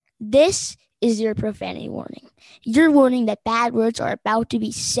This is your profanity warning. Your warning that bad words are about to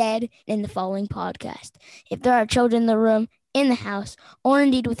be said in the following podcast. If there are children in the room, in the house, or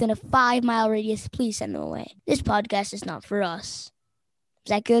indeed within a 5-mile radius, please send them away. This podcast is not for us. Is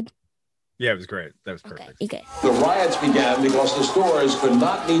that good? Yeah, it was great. That was perfect. Okay. The riots began because the stores could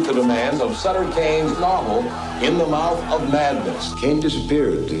not meet the demands of Sutter Kane's novel, In the Mouth of Madness. Kane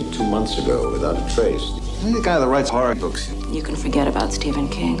disappeared 2 months ago without a trace. Isn't the guy that writes horror books? You can forget about Stephen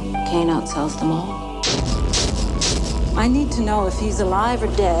King. Kane outsells them all. I need to know if he's alive or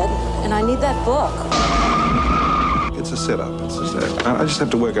dead, and I need that book. It's a setup. I just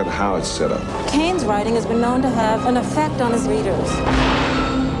have to work out how it's set up. Kane's writing has been known to have an effect on his readers.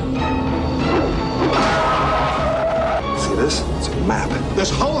 See this? It's a map.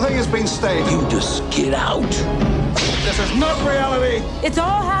 This whole thing has been staged. You just get out. This is not reality. It's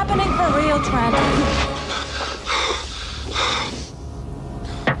all happening for real, Trent.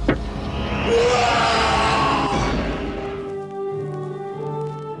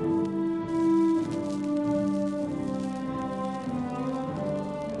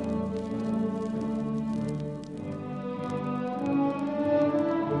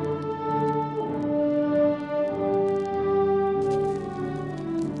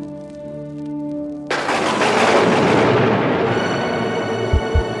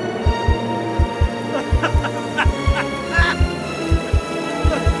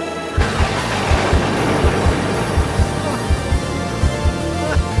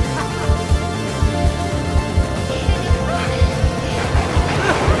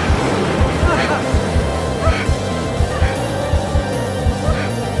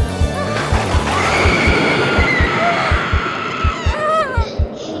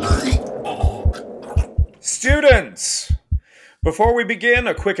 Students! Before we begin,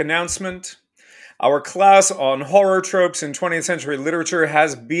 a quick announcement. Our class on horror tropes in 20th century literature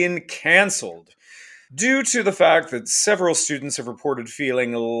has been cancelled due to the fact that several students have reported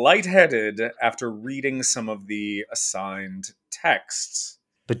feeling lightheaded after reading some of the assigned texts.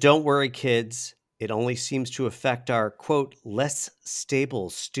 But don't worry, kids. It only seems to affect our, quote, less stable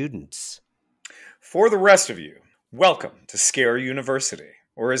students. For the rest of you, welcome to Scare University,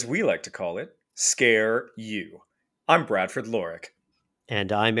 or as we like to call it, Scare U. I'm Bradford Lorick.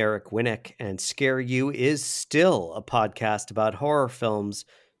 And I'm Eric Winnick, and Scare U is still a podcast about horror films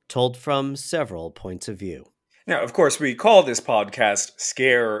told from several points of view. Now, of course, we call this podcast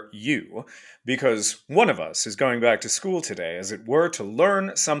Scare U because one of us is going back to school today, as it were, to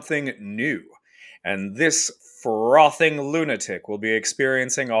learn something new. And this frothing lunatic will be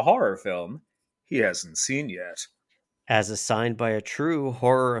experiencing a horror film he hasn't seen yet. As assigned by a true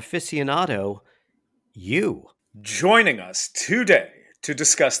horror aficionado, you. Joining us today to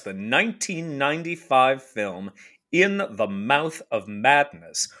discuss the 1995 film In the Mouth of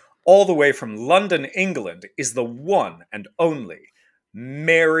Madness, all the way from London, England, is the one and only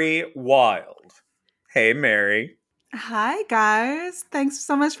Mary Wild. Hey, Mary. Hi, guys. Thanks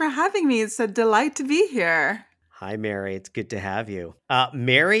so much for having me. It's a delight to be here. Hi, Mary. It's good to have you.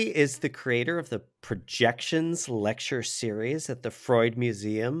 Mary is the creator of the Projections lecture series at the Freud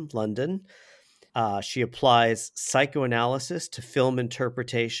Museum, London. She applies psychoanalysis to film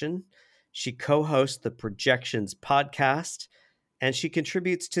interpretation. She co-hosts the Projections podcast, and she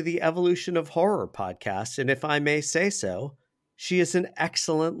contributes to the Evolution of Horror podcast. And if I may say so, she is an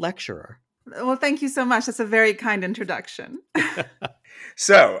excellent lecturer. Well, thank you so much. That's a very kind introduction.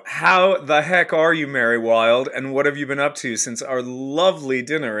 So, how the heck are you, Mary Wild, and what have you been up to since our lovely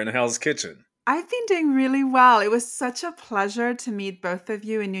dinner in Hell's Kitchen? I've been doing really well. It was such a pleasure to meet both of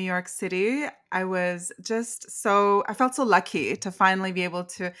you in New York City. I felt so lucky to finally be able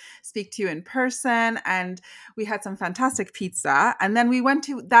to speak to you in person. And we had some fantastic pizza. And then we went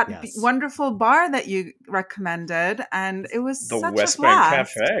to that wonderful bar that you recommended. And it was the such West a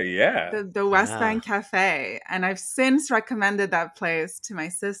blast. Bank Cafe, yeah. The West Bank Cafe. And I've since recommended that place to my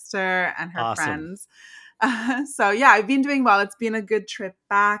sister and her friends. So yeah, I've been doing well. It's been a good trip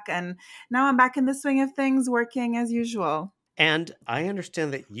back, and now I'm back in the swing of things, working as usual. And I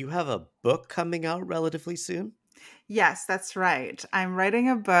understand that you have a book coming out relatively soon? Yes, that's right. I'm writing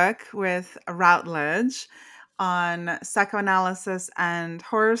a book with Routledge on psychoanalysis and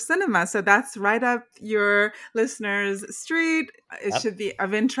horror cinema. So that's right up your listeners' street. It should be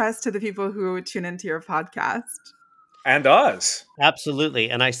of interest to the people who tune into your podcast. And us. Absolutely.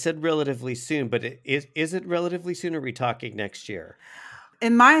 And I said relatively soon, but is it relatively soon, or are we talking next year?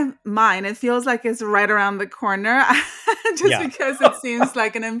 In my mind, it feels like it's right around the corner, because it seems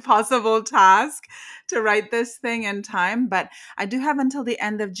like an impossible task to write this thing in time. But I do have until the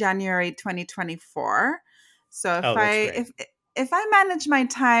end of January 2024. So if if I manage my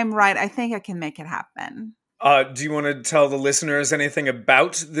time right, I think I can make it happen. Do you want to tell the listeners anything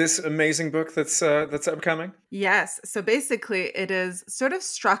about this amazing book that's upcoming? Yes. So basically, it is sort of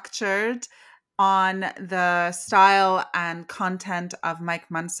structured on the style and content of Mike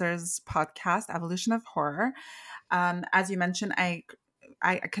Muncer's podcast, Evolution of Horror. As you mentioned, I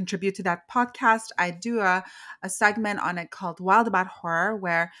contribute to that podcast. I do a segment on it called Wild About Horror,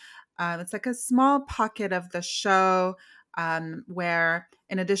 where it's like a small pocket of the show where,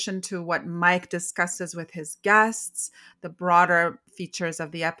 in addition to what Mike discusses with his guests, the broader features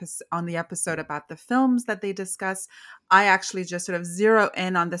of the episode about the films that they discuss, I actually just sort of zero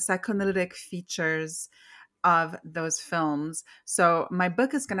in on the psychoanalytic features of those films. So my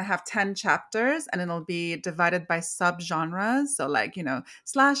book is going to have 10 chapters, and it'll be divided by subgenres. So like,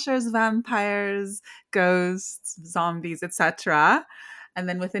 slashers, vampires, ghosts, zombies, etc. And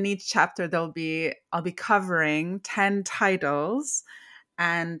then within each chapter, I'll be covering 10 titles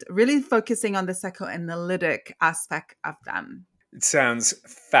and really focusing on the psychoanalytic aspect of them. It sounds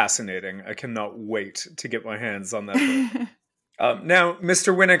fascinating. I cannot wait to get my hands on that book. Now,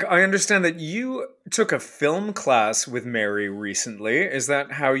 Mr. Winnick, I understand that you took a film class with Mary recently. Is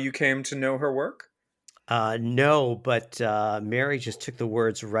that how you came to know her work? No, but Mary just took the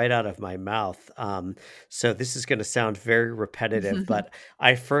words right out of my mouth. So this is going to sound very repetitive, but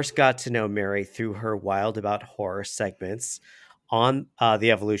I first got to know Mary through her Wild About Horror segments on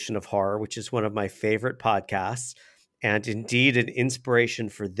The Evolution of Horror, which is one of my favorite podcasts, and indeed an inspiration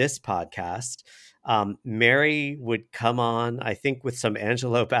for this podcast. Mary would come on, I think, with some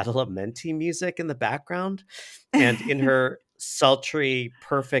Angelo Badalamenti music in the background, and in her sultry,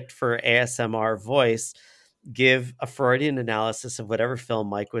 perfect for ASMR voice, give a Freudian analysis of whatever film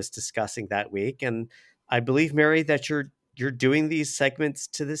Mike was discussing that week. And I believe, Mary, that you're doing these segments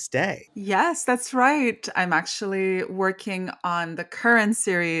to this day. Yes, that's right. I'm actually working on the current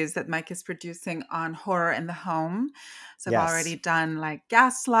series that Mike is producing on horror in the home. So I've already done like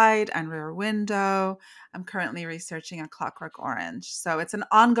Gaslight and Rear Window. I'm currently researching A Clockwork Orange. So it's an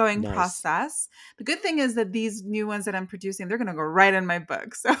ongoing process. The good thing is that these new ones that I'm producing, they're going to go right in my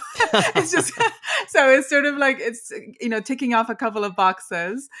book. So it's just, so it's sort of like, it's, ticking off a couple of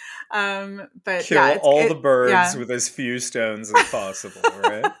boxes. But kill all the birds with as few stones as possible,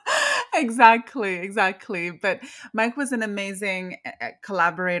 right? Exactly. But Mike was an amazing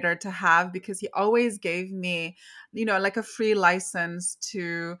collaborator to have, because he always gave me, like a free license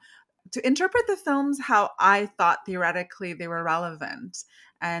to interpret the films how I thought theoretically they were relevant.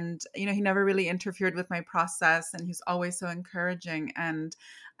 And, he never really interfered with my process, and he's always so encouraging. And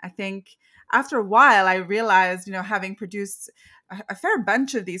I think after a while, I realized, having produced a fair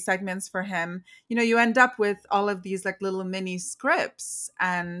bunch of these segments for him, you end up with all of these like little mini scripts.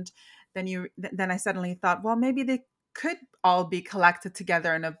 And then I suddenly thought, well, maybe they could all be collected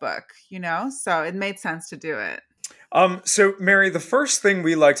together in a book, so it made sense to do it. So, Mary, the first thing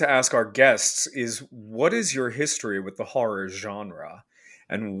we like to ask our guests is, what is your history with the horror genre?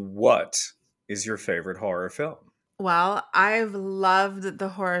 And what is your favorite horror film? Well, I've loved the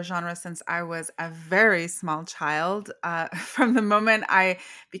horror genre since I was a very small child. From the moment I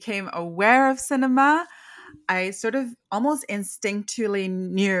became aware of cinema, I sort of almost instinctually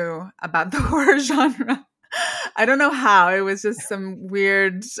knew about the horror genre. I don't know how. It was just some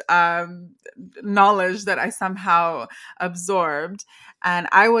weird knowledge that I somehow absorbed. And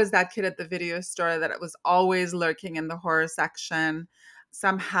I was that kid at the video store that was always lurking in the horror section.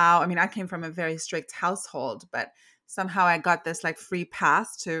 Somehow, I came from a very strict household, but somehow I got this like free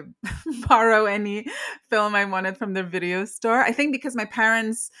pass to borrow any film I wanted from the video store. I think because my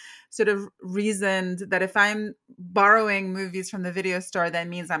parents sort of reasoned that if I'm borrowing movies from the video store, that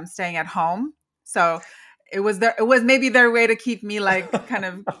means I'm staying at home. So it was maybe their way to keep me like kind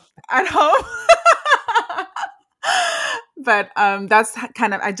of at home. But that's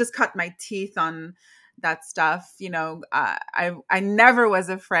kind of, I just cut my teeth on that stuff. I never was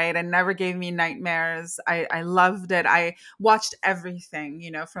afraid. It never gave me nightmares. I loved it. I watched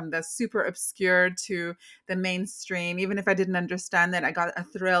everything, from the super obscure to the mainstream. Even if I didn't understand it, I got a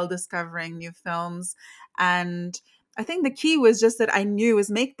thrill discovering new films. And I think the key was just that I knew it was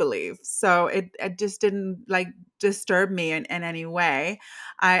make-believe. So it just didn't like disturb me in any way.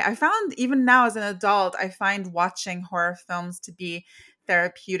 I found even now as an adult, I find watching horror films to be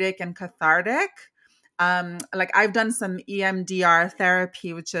therapeutic and cathartic. Like I've done some EMDR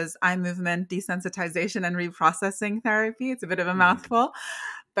therapy, which is eye movement desensitization and reprocessing therapy. It's a bit of a mouthful,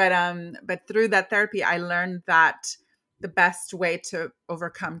 but through that therapy, I learned that the best way to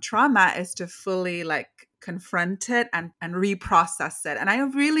overcome trauma is to fully like confront it and reprocess it. And I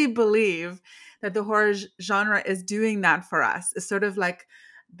really believe that the horror genre is doing that for us. It's sort of like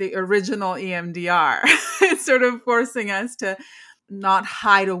the original EMDR. It's sort of forcing us to not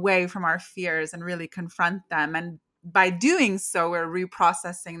hide away from our fears and really confront them. And by doing so, we're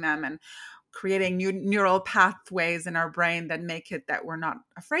reprocessing them and creating new neural pathways in our brain that make it that we're not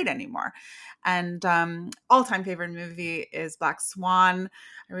afraid anymore. And all-time favorite movie is Black Swan.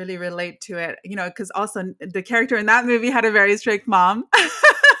 I really relate to it, because also the character in that movie had a very strict mom.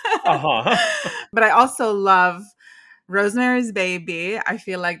 But I also love Rosemary's Baby. I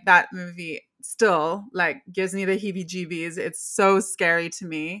feel like that movie still gives me the heebie-jeebies. It's so scary to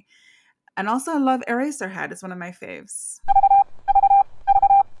me. And also I love Eraserhead. It's one of my faves.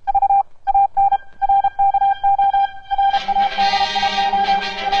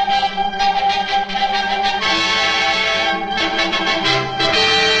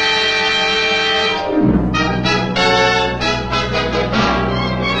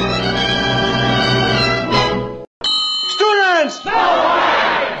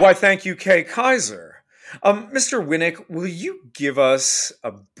 Why, thank you, Kay Kaiser. Mr. Winnick, will you give us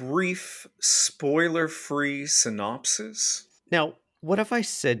a brief, spoiler-free synopsis? Now, what if I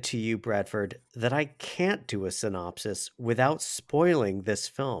said to you, Bradford, that I can't do a synopsis without spoiling this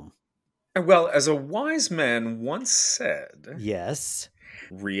film? Well, as a wise man once said... Yes?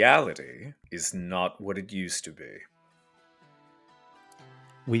 Reality is not what it used to be.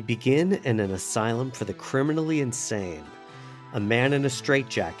 We begin in an asylum for the criminally insane. A man in a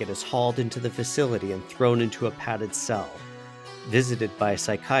straitjacket is hauled into the facility and thrown into a padded cell. Visited by a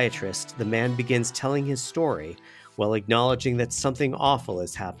psychiatrist, the man begins telling his story while acknowledging that something awful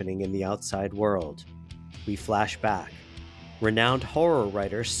is happening in the outside world. We flash back. Renowned horror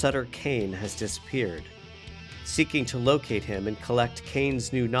writer Sutter Kane has disappeared. Seeking to locate him and collect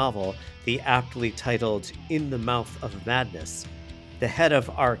Kane's new novel, the aptly titled In the Mouth of Madness, the head of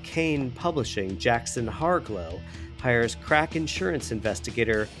Arcane Publishing, Jackson Harglow, hires crack insurance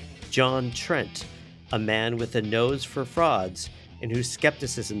investigator John Trent, a man with a nose for frauds and whose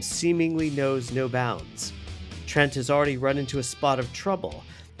skepticism seemingly knows no bounds. Trent has already run into a spot of trouble.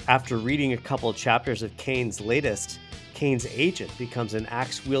 After reading a couple chapters of Kane's latest, Kane's agent becomes an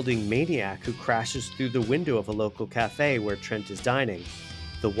axe-wielding maniac who crashes through the window of a local cafe where Trent is dining.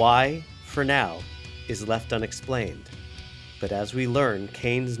 The why, for now, is left unexplained. But as we learn,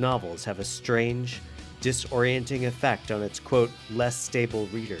 Kane's novels have a strange, disorienting effect on its, quote, less stable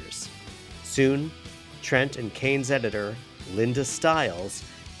readers. Soon, Trent and Kane's editor, Linda Stiles,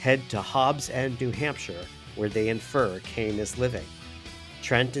 head to Hobbs End, New Hampshire, where they infer Kane is living.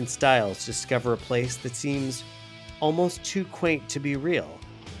 Trent and Stiles discover a place that seems almost too quaint to be real,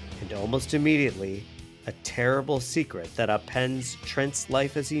 and almost immediately, a terrible secret that upends Trent's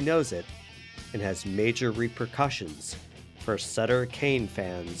life as he knows it and has major repercussions for Sutter Kane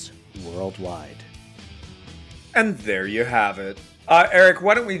fans worldwide. And there you have it. Eric,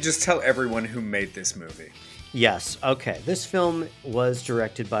 why don't we just tell everyone who made this movie? Yes, okay. This film was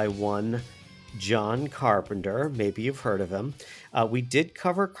directed by one John Carpenter. Maybe you've heard of him. We did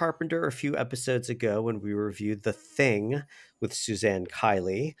cover Carpenter a few episodes ago when we reviewed The Thing with Suzanne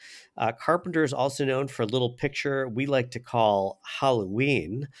Kiley. Carpenter is also known for a little picture we like to call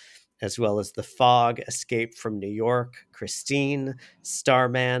Halloween, as well as The Fog, Escape from New York, Christine,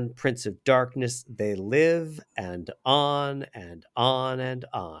 Starman, Prince of Darkness, They Live, and on and on and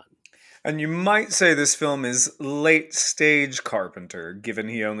on. And you might say this film is late-stage Carpenter, given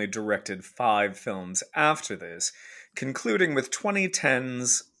he only directed 5 films after this, concluding with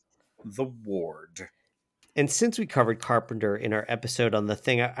 2010's The Ward. And since we covered Carpenter in our episode on The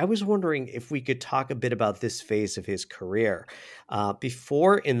Thing, I was wondering if we could talk a bit about this phase of his career.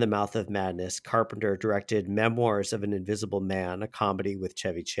 Before In the Mouth of Madness, Carpenter directed Memoirs of an Invisible Man, a comedy with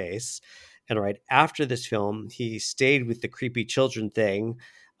Chevy Chase. And right after this film, he stayed with the creepy children thing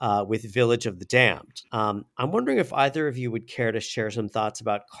with Village of the Damned. I'm wondering if either of you would care to share some thoughts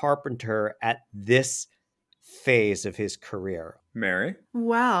about Carpenter at this phase of his career. Mary?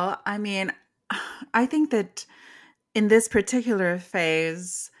 Well, I mean, I think that in this particular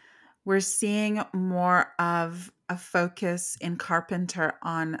phase, we're seeing more of a focus in Carpenter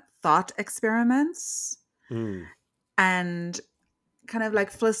on thought experiments and kind of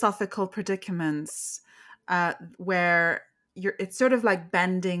like philosophical predicaments where it's sort of like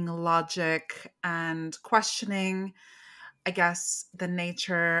bending logic and questioning, I guess, the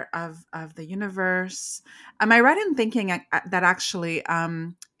nature of the universe. Am I right in thinking that actually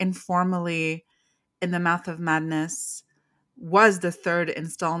informally In the Mouth of Madness was the third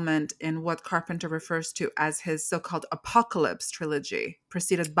installment in what Carpenter refers to as his so-called Apocalypse trilogy,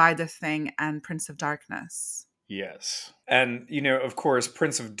 preceded by The Thing and Prince of Darkness. Yes. And, of course,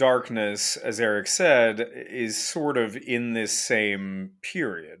 Prince of Darkness, as Eric said, is sort of in this same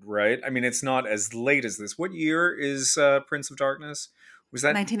period, right? I mean, it's not as late as this. What year is Prince of Darkness? Was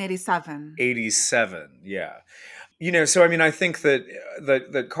that 1987? 87, yeah. So I mean, I think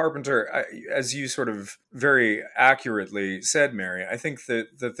that Carpenter, as you sort of very accurately said, Mary, I think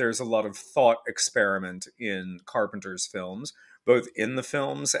that there's a lot of thought experiment in Carpenter's films, both in the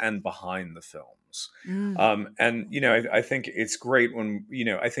films and behind the films. And I think it's great when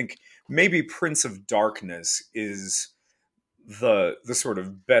I think maybe Prince of Darkness is the sort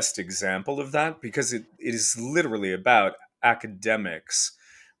of best example of that, because it is literally about academics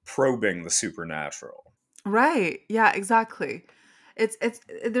probing the supernatural. Right. Yeah, exactly. It's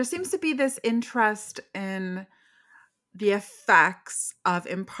there seems to be this interest in the effects of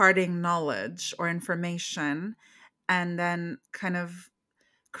imparting knowledge or information and then kind of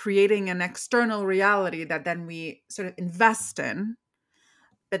creating an external reality that then we sort of invest in.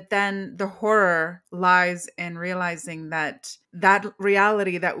 But then the horror lies in realizing that that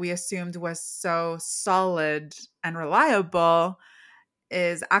reality that we assumed was so solid and reliable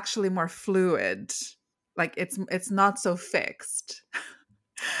is actually more fluid. Like it's not so fixed.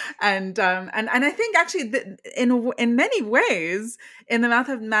 And I think actually in many ways, in The Mouth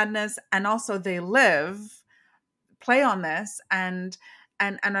of Madness and also They Live play on this and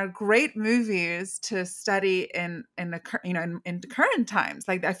are great movies to study in the current times.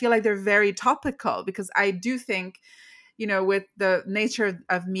 Like, I feel like they're very topical, because I do think, with the nature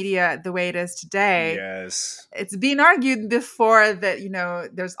of media the way it is today, yes, it's been argued before that,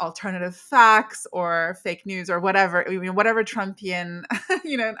 there's alternative facts or fake news or whatever, whatever Trumpian,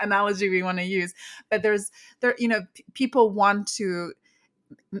 analogy we want to use. But people want to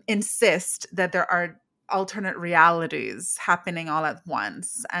insist that there are alternate realities happening all at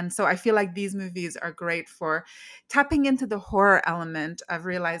once. And so I feel like these movies are great for tapping into the horror element of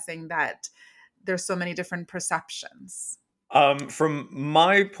realizing that there's so many different perceptions. From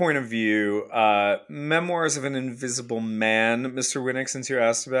my point of view, Memoirs of an Invisible Man, Mr. Winnick, since you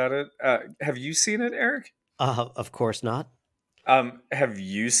asked about it, have you seen it, Eric? Of course not. Have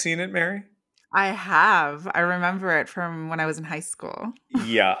you seen it, Mary? I have. I remember it from when I was in high school.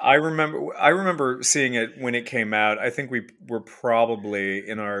 Yeah, I remember seeing it when it came out. I think we were probably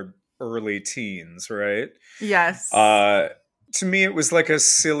in our early teens, right? Yes. To me, it was like a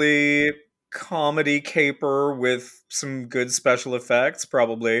silly comedy caper with some good special effects,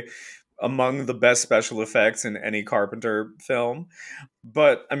 probably among the best special effects in any Carpenter film.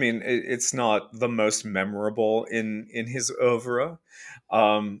 But I mean, it's not the most memorable in his oeuvre.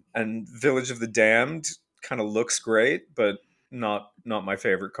 And Village of the Damned kind of looks great, but not my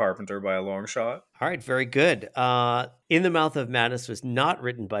favorite Carpenter by a long shot. All right, very good. In the Mouth of Madness was not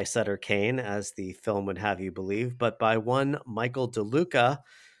written by Sutter Kane, as the film would have you believe, but by one Michael DeLuca,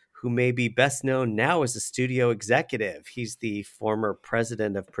 who may be best known now as a studio executive. He's the former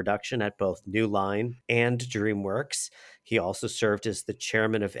president of production at both New Line and DreamWorks. He also served as the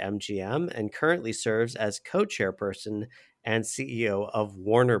chairman of MGM and currently serves as co-chairperson and CEO of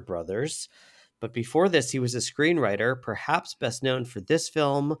Warner Brothers. But before this, he was a screenwriter, perhaps best known for this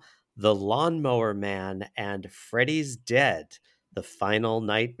film, The Lawnmower Man and Freddy's Dead, The Final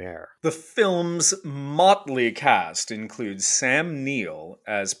Nightmare. The film's motley cast includes Sam Neill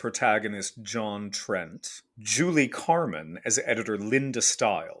as protagonist John Trent, Julie Carmen as editor Linda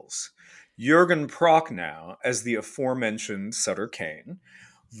Stiles, Jürgen Prochnow as the aforementioned Sutter Kane,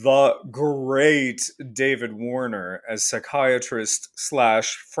 the great David Warner as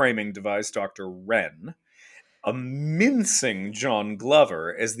psychiatrist/framing device Dr. Wren, a mincing John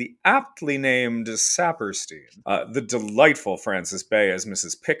Glover as the aptly named Saperstein, the delightful Frances Bay as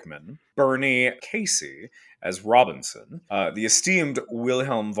Mrs. Pickman, Bernie Casey as Robinson, the esteemed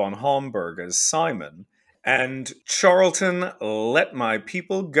Wilhelm von Homburg as Simon, and Charlton Let My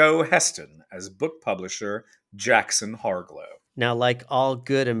People Go Heston as book publisher Jackson Harglow. Now, like all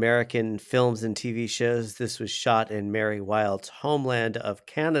good American films and TV shows, this was shot in Mary Wild's homeland of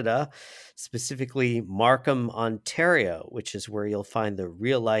Canada, specifically Markham, Ontario, which is where you'll find the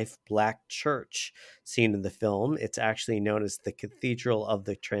real-life Black Church seen in the film. It's actually known as the Cathedral of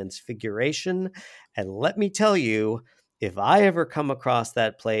the Transfiguration. And let me tell you, if I ever come across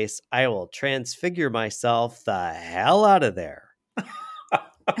that place, I will transfigure myself the hell out of there.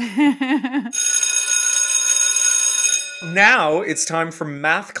 Now it's time for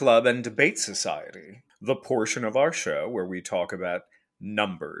Math Club and Debate Society, the portion of our show where we talk about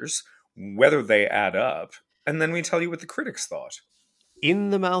numbers, whether they add up, and then we tell you what the critics thought.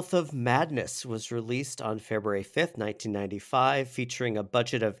 In the Mouth of Madness was released on February 5th, 1995, featuring a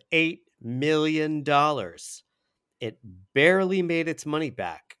budget of $8 million. It barely made its money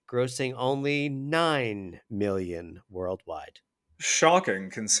back, grossing only $9 million worldwide. Shocking,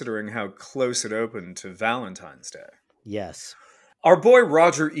 considering how close it opened to Valentine's Day. Yes. Our boy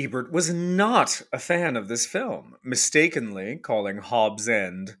Roger Ebert was not a fan of this film, mistakenly calling Hobbs'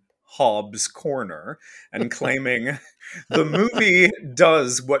 End Hobbs' Corner and claiming the movie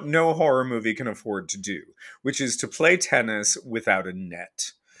does what no horror movie can afford to do, which is to play tennis without a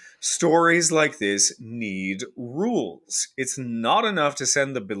net. Stories like this need rules. It's not enough to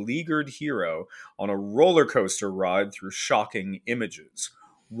send the beleaguered hero on a roller coaster ride through shocking images.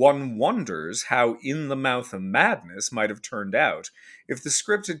 One wonders how In the Mouth of Madness might have turned out if the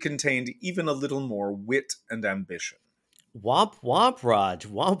script had contained even a little more wit and ambition. Womp womp, Raj.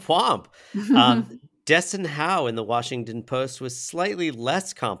 Womp womp. Destin Howe in the Washington Post was slightly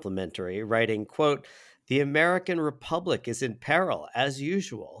less complimentary, writing, quote, "The American Republic is in peril, as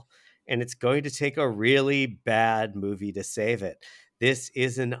usual, and it's going to take a really bad movie to save it. This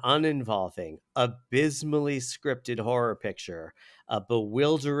is an uninvolving, abysmally scripted horror picture, a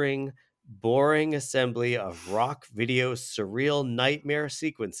bewildering, boring assembly of rock video surreal nightmare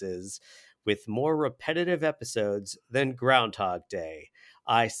sequences with more repetitive episodes than Groundhog Day.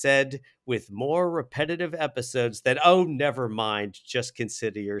 I said, with more repetitive episodes than, oh, never mind, just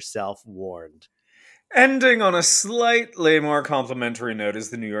consider yourself warned." Ending on a slightly more complimentary note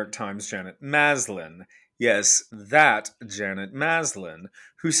is the New York Times' Janet Maslin. Yes, that Janet Maslin,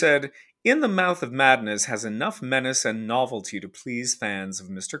 who said, In the Mouth of Madness has enough menace and novelty to please fans of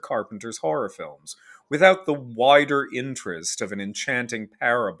Mr. Carpenter's horror films, without the wider interest of an enchanting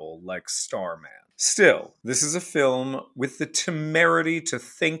parable like Starman. Still, this is a film with the temerity to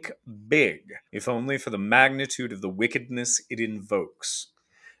think big, if only for the magnitude of the wickedness it invokes.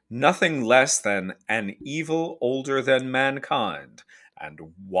 Nothing less than an evil older than mankind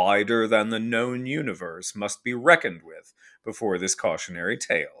and wider than the known universe must be reckoned with before this cautionary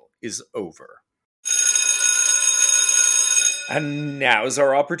tale is over. And now's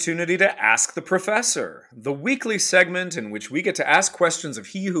our opportunity to Ask the Professor, the weekly segment in which we get to ask questions of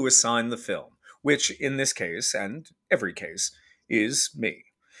he who assigned the film, which in this case, and every case, is me.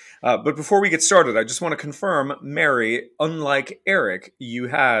 But before we get started, I just want to confirm, Mary, unlike Eric, you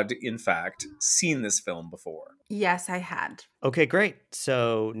had, in fact, seen this film before. Yes, I had. Okay, great.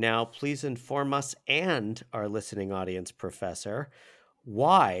 So now please inform us and our listening audience, Professor,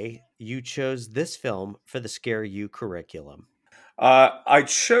 why you chose this film for the Scare You curriculum. I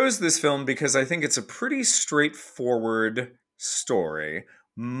chose this film because I think it's a pretty straightforward story,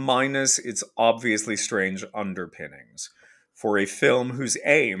 minus its obviously strange underpinnings, for a film whose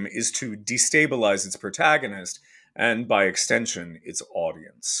aim is to destabilize its protagonist and, by extension, its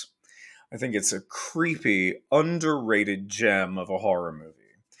audience. I think it's a creepy, underrated gem of a horror movie.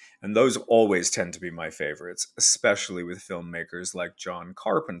 And those always tend to be my favorites, especially with filmmakers like John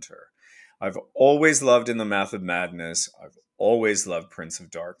Carpenter. I've always loved In the Mouth of Madness. I've always loved Prince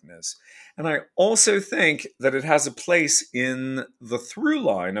of Darkness. And I also think that it has a place in the through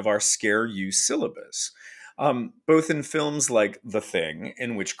line of our Scare You syllabus. Both in films like The Thing,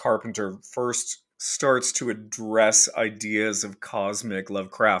 in which Carpenter first starts to address ideas of cosmic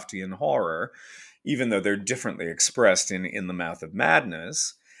Lovecraftian horror, even though they're differently expressed in the Mouth of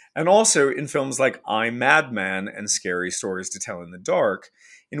Madness, and also in films like I, Madman and Scary Stories to Tell in the Dark,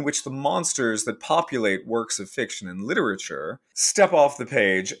 in which the monsters that populate works of fiction and literature step off the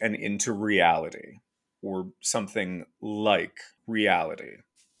page and into reality, or something like reality.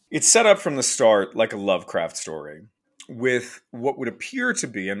 It's set up from the start like a Lovecraft story, with what would appear to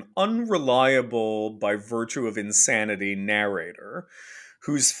be an unreliable, by virtue of insanity, narrator,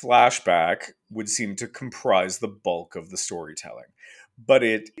 whose flashback would seem to comprise the bulk of the storytelling. But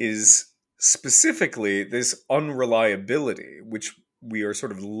it is specifically this unreliability, which we are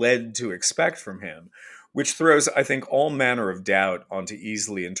sort of led to expect from him, which throws, I think, all manner of doubt onto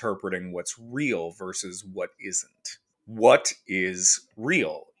easily interpreting what's real versus what isn't. What is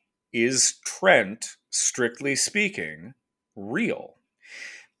real? Is Trent, strictly speaking, real?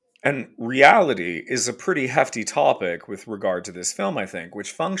 And reality is a pretty hefty topic with regard to this film, I think,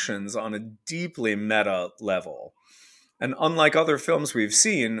 which functions on a deeply meta level. And unlike other films we've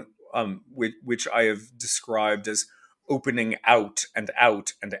seen, which I have described as opening out and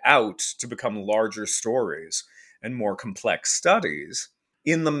out and out to become larger stories and more complex studies,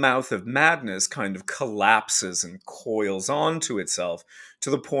 In the Mouth of Madness kind of collapses and coils onto itself to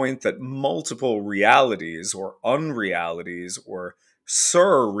the point that multiple realities or unrealities or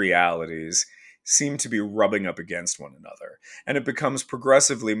surrealities seem to be rubbing up against one another. And it becomes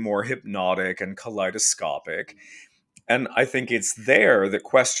progressively more hypnotic and kaleidoscopic. And I think it's there that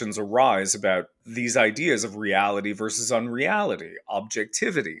questions arise about these ideas of reality versus unreality,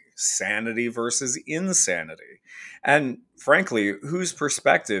 objectivity, sanity versus insanity. And frankly, whose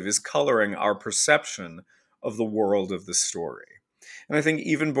perspective is coloring our perception of the world of the story? And I think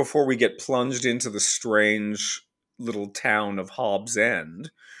even before we get plunged into the strange little town of Hobbs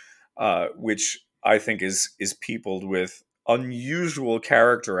End, which I think is peopled with unusual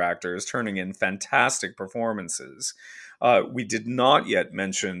character actors turning in fantastic performances. We did not yet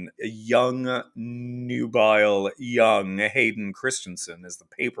mention a young, nubile, young Hayden Christensen as the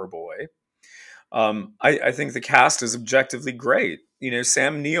paperboy. I think the cast is objectively great. You know,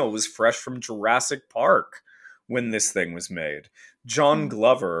 Sam Neill was fresh from Jurassic Park when this thing was made. John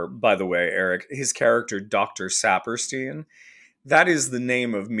Glover, by the way, Eric, his character, Dr. Saperstein, that is the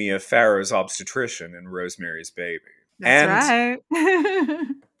name of Mia Farrow's obstetrician in Rosemary's Baby. That's right.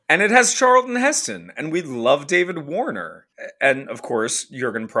 And it has Charlton Heston, and we love David Warner. And of course,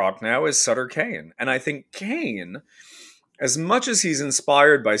 Jurgen Prochnow is Sutter Kane. And I think Kane, as much as he's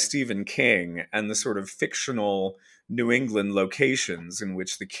inspired by Stephen King and the sort of fictional New England locations in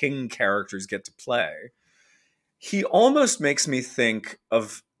which the King characters get to play, he almost makes me think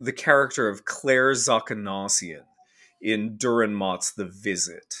of the character of Claire Zakanassian in Dürrenmatt's The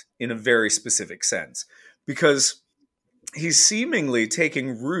Visit, in a very specific sense. Because he's seemingly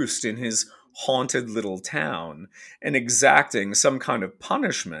taking roost in his haunted little town and exacting some kind of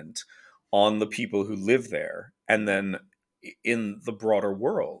punishment on the people who live there and then in the broader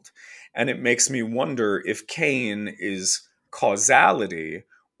world. And it makes me wonder if Kane is causality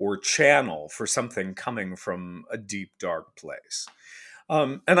or channel for something coming from a deep, dark place.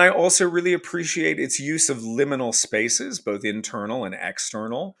 And I also really appreciate its use of liminal spaces, both internal and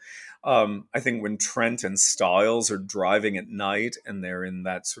external. I think when Trent and Styles are driving at night and they're in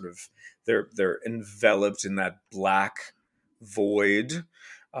that sort of, they're enveloped in that black void.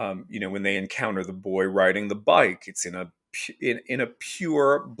 When they encounter the boy riding the bike, it's in a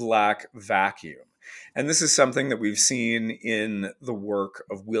pure black vacuum. And this is something that we've seen in the work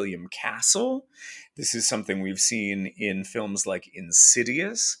of William Castle. This is something we've seen in films like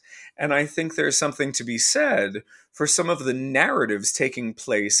Insidious. And I think there's something to be said for some of the narratives taking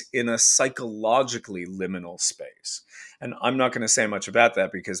place in a psychologically liminal space. And I'm not going to say much about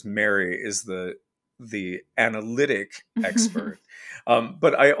that because Mary is the analytic expert.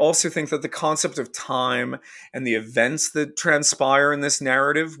 But I also think that the concept of time and the events that transpire in this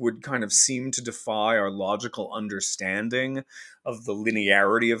narrative would kind of seem to defy our logical understanding of the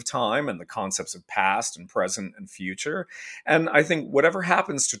linearity of time and the concepts of past and present and future. And I think whatever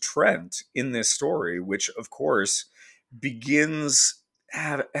happens to Trent in this story, which of course begins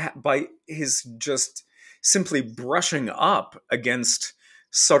by his just simply brushing up against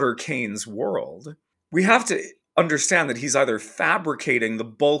Sutter Kane's world, we have to understand that he's either fabricating the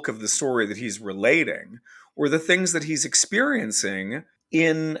bulk of the story that he's relating or the things that he's experiencing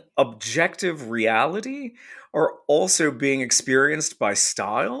in objective reality are also being experienced by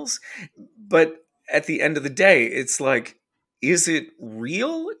Styles. But at the end of the day, it's like, is it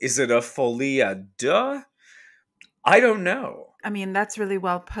real? Is it a folie à deux? I don't know. I mean, that's really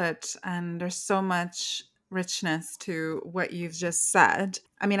well put. And there's so much richness to what you've just said.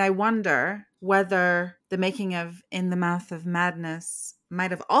 I mean, I wonder whether the making of In the Mouth of Madness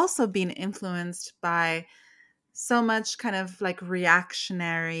might have also been influenced by so much kind of like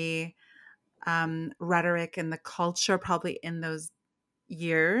reactionary rhetoric in the culture, probably in those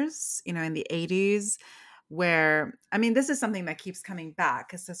years, in the 80s, where, I mean, this is something that keeps coming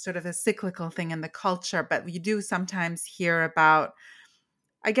back. It's a sort of a cyclical thing in the culture, but you do sometimes hear about,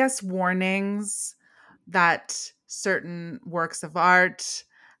 I guess, warnings that certain works of art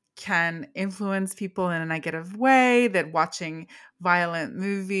can influence people in a negative way, that watching violent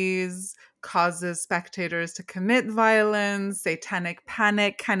movies causes spectators to commit violence, satanic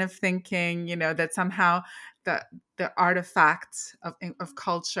panic kind of thinking, that somehow the artifact of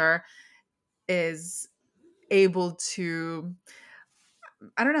culture is able to,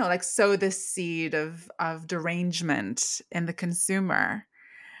 I don't know, like sow the seed of derangement in the consumer.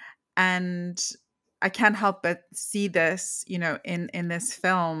 And I can't help but see this, in this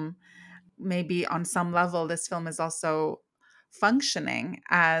film. Maybe on some level, this film is also functioning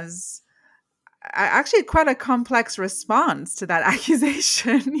as actually quite a complex response to that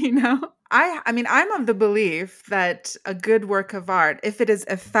accusation, I mean, I'm of the belief that a good work of art, if it is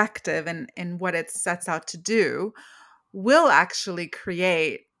effective in what it sets out to do, will actually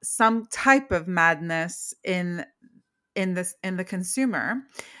create some type of madness in the consumer.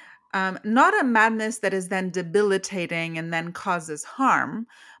 Not a madness that is then debilitating and then causes harm,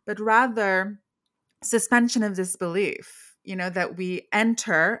 but rather suspension of disbelief, that we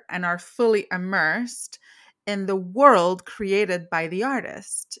enter and are fully immersed in the world created by the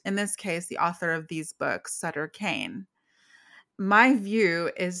artist, in this case, the author of these books, Sutter Kane. My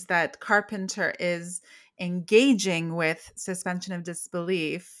view is that Carpenter is engaging with suspension of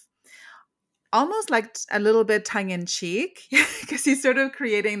disbelief almost like a little bit tongue-in-cheek, because he's sort of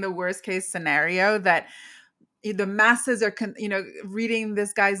creating the worst case scenario that the masses are reading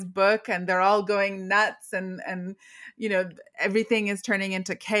this guy's book and they're all going nuts, and everything is turning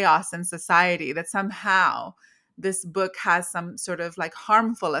into chaos in society, that somehow this book has some sort of like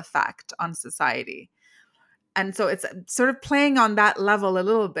harmful effect on society. And so it's sort of playing on that level a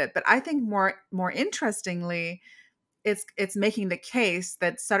little bit. But I think more interestingly, it's making the case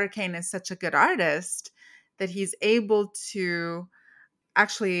that Sutter Kane is such a good artist that he's able to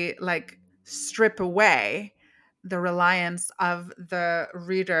actually like strip away the reliance of the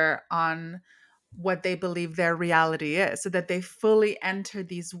reader on what they believe their reality is, so that they fully enter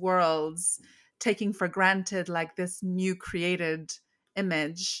these worlds, taking for granted like this new created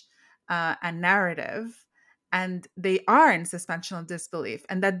image and narrative. And they are in suspension of disbelief,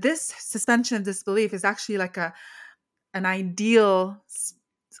 and that this suspension of disbelief is actually like an ideal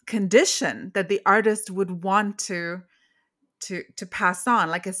condition that the artist would want to pass on,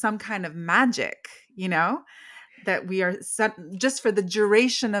 like as some kind of magic, that we are just for the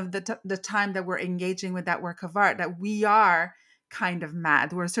duration of the time that we're engaging with that work of art, that we are kind of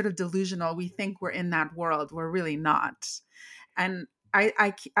mad. We're sort of delusional. We think we're in that world. We're really not. And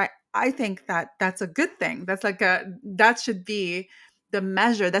I think that that's a good thing. That should be the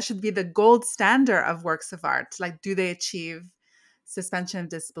measure. That should be the gold standard of works of art. Like, do they achieve suspension of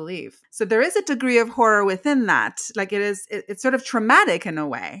disbelief? So there is a degree of horror within that. Like it's sort of traumatic in a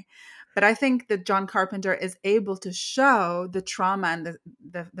way. But I think that John Carpenter is able to show the trauma and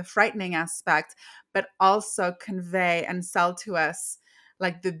the frightening aspect, but also convey and sell to us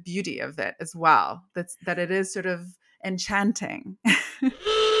like the beauty of it as well. That it is sort of enchanting.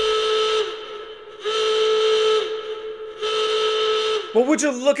 Well, would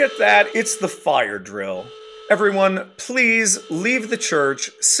you look at that? It's the fire drill. Everyone, please leave the church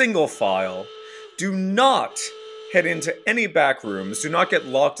single file. Do not head into any back rooms. Do not get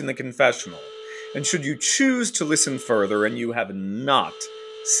locked in the confessional. And should you choose to listen further and you have not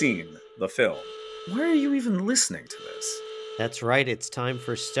seen the film, why are you even listening to this? That's right. It's time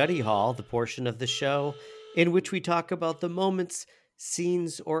for Study Hall, the portion of the show in which we talk about the moments,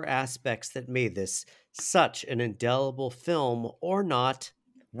 scenes, or aspects that made this such an indelible film or not.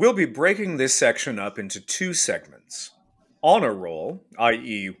 We'll be breaking this section up into two segments: honor roll,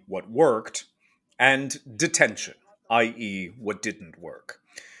 i.e. what worked, and detention, i.e. what didn't work.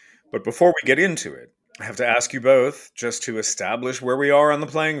 But before we get into it, I have to ask you both, just to establish where we are on the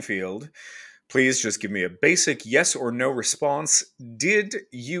playing field, please just give me a basic yes or no response. Did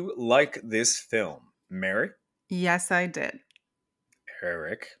you like this film? Mary? Yes, I did.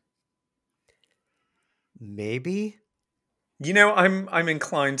 Eric? Maybe? I'm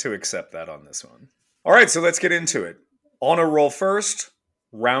inclined to accept that on this one. All right, so let's get into it. Honor roll first,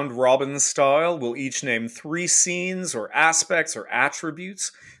 round robin style. We'll each name 3 scenes or aspects or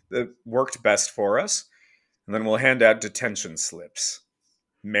attributes that worked best for us, and then we'll hand out detention slips.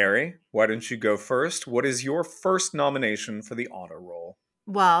 Mary, why don't you go first? What is your first nomination for the honor roll?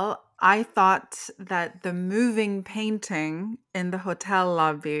 Well, I thought that the moving painting in the hotel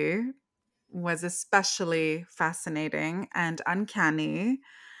lobby was especially fascinating and uncanny.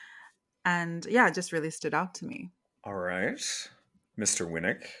 And yeah, it just really stood out to me. All right. Mr.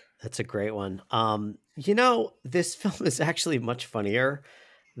 Winnick? That's a great one. This film is actually much funnier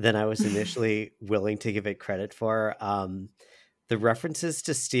than I was initially willing to give it credit for. The references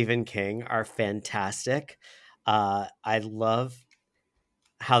to Stephen King are fantastic. I love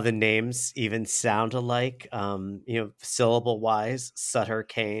how the names even sound alike, syllable wise: Sutter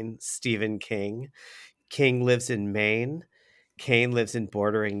Kane, Stephen King. King lives in Maine. Kane lives in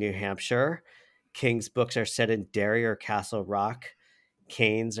bordering New Hampshire. King's books are set in Derry or Castle Rock.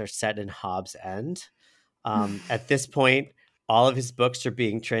 Kane's are set in Hobbs End. At this point, all of his books are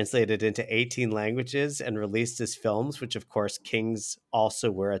being translated into 18 languages and released as films, which of course King's also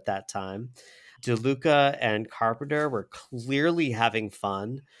were at that time. DeLuca and Carpenter were clearly having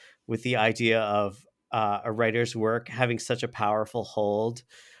fun with the idea of a writer's work having such a powerful hold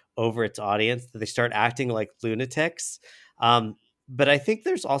over its audience that they start acting like lunatics. But I think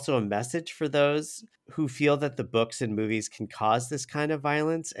there's also a message for those who feel that the books and movies can cause this kind of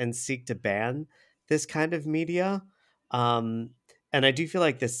violence and seek to ban this kind of media. And I do feel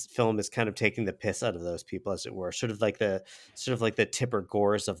like this film is kind of taking the piss out of those people, as it were, sort of like the Tipper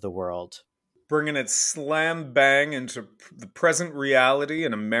Gores of the world. Bringing it slam bang into the present reality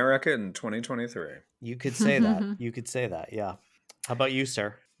in America in 2023. You could say that. You could say that. Yeah. How about you,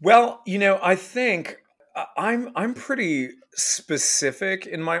 sir? Well, I think I'm pretty specific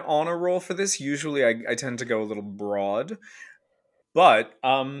in my honor roll for this. Usually I tend to go a little broad. But,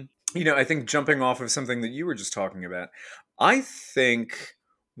 I think jumping off of something that you were just talking about, I think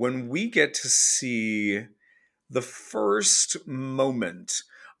when we get to see the first moment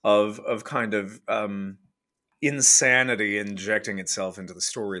of kind of insanity injecting itself into the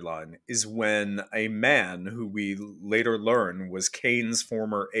storyline is when a man who we later learn was Kane's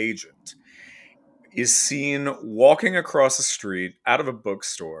former agent is seen walking across the street out of a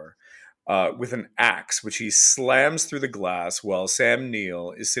bookstore with an axe, which he slams through the glass while Sam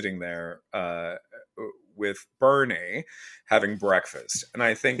Neill is sitting there with Bernie having breakfast. And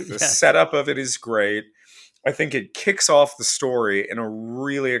I think the setup of it is great. I think it kicks off the story in a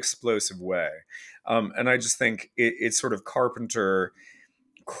really explosive way. And I just think it's sort of Carpenter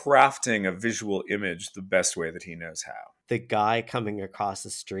crafting a visual image the best way that he knows how. The guy coming across the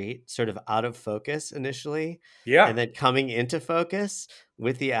street, sort of out of focus initially, yeah, and then coming into focus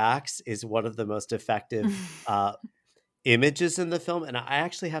with the axe is one of the most effective images in the film. And I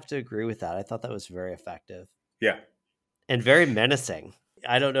actually have to agree with that. I thought that was very effective. Yeah. And very menacing.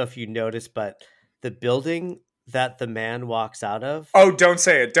 I don't know if you noticed, but the building that the man walks out of. Oh, don't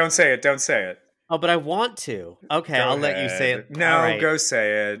say it. Don't say it. Don't say it. Oh, but I want to. Okay, I'll let you say it. No, right. Go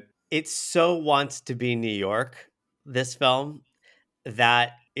say it. It so wants to be New York, this film,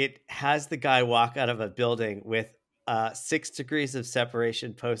 that it has the guy walk out of a building with a 6 Degrees of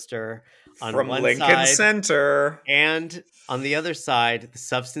Separation poster on from one Lincoln side, Center, and on the other side, The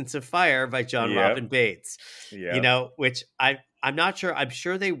Substance of Fire by John Robin Bates. Yeah. Which I'm not sure. I'm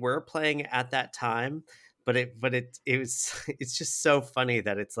sure they were playing at that time, but it's just so funny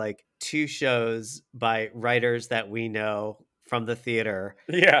that it's like two shows by writers that we know from the theater.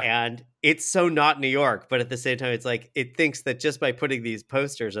 Yeah. And it's so not New York, but at the same time, it's like it thinks that just by putting these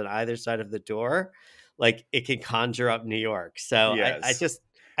posters on either side of the door, like it can conjure up New York. So yes.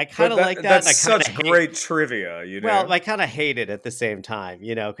 I kind of like that. That's such great trivia, Well, I kind of hate it at the same time,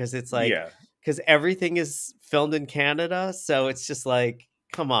 because it's like, because everything is filmed in Canada. So it's just like,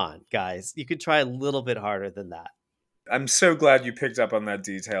 come on, guys, you could try a little bit harder than that. I'm so glad you picked up on that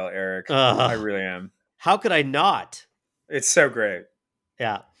detail, Eric. I really am. How could I not? It's so great.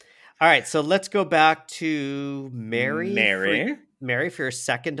 Yeah. All right. So let's go back to Mary. Mary, for your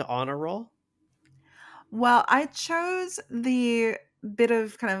second honor roll. Well, I chose the bit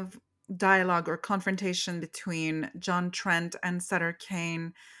of kind of dialogue or confrontation between John Trent and Sutter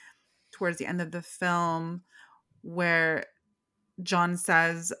Kane towards the end of the film, where John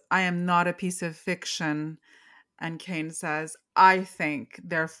says, "I am not a piece of fiction." And Kane says, "I think,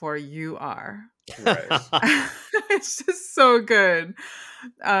 therefore you are." Right. It's just so good.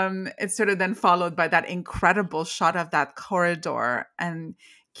 It's sort of then followed by that incredible shot of that corridor, and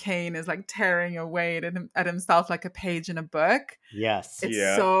Kane is like tearing away at himself like a page in a book. Yes. It's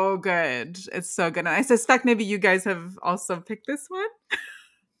so good. It's so good. And I suspect maybe you guys have also picked this one.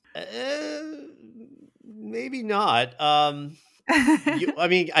 Maybe not.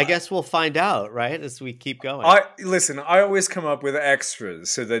 I guess we'll find out, right, as we keep going. I always come up with extras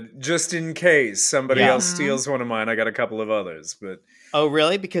so that just in case somebody else steals one of mine, I got a couple of others. But oh,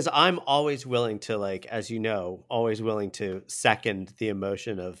 really? Because I'm always willing to, like, as you know, always willing to second the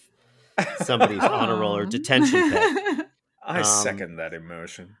emotion of somebody's honor roll or detention pick. I second that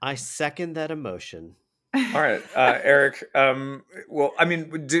emotion. I second that emotion. All right, Eric. Well, I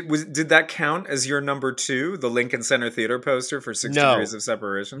mean, did that count as your number 2, the Lincoln Center Theater poster for 6 Degrees of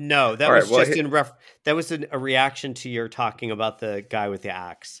Separation? No, that was just that was a reaction to your talking about the guy with the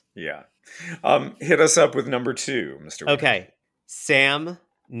axe. Yeah. Hit us up with number 2, Mr. Okay, Sam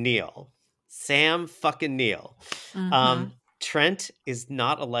Neill. Sam fucking Neill. Mm-hmm. Trent is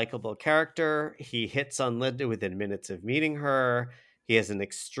not a likable character. He hits on Linda within minutes of meeting her. He has an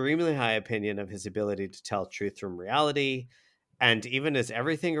extremely high opinion of his ability to tell truth from reality. And even as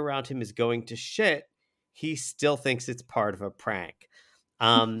everything around him is going to shit, he still thinks it's part of a prank.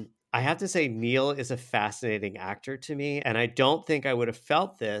 I have to say, Neill is a fascinating actor to me. And I don't think I would have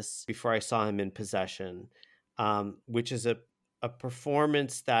felt this before I saw him in Possession, which is a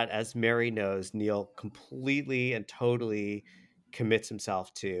performance that, as Mary knows, Neill completely and totally commits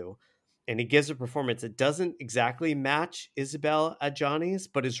himself to. And he gives a performance that doesn't exactly match Isabelle Adjani's,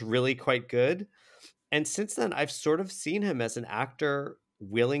 but is really quite good. And since then, I've sort of seen him as an actor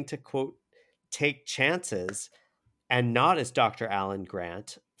willing to, quote, take chances. and not as Dr. Alan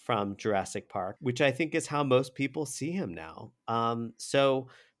Grant from Jurassic Park, which I think is how most people see him now. So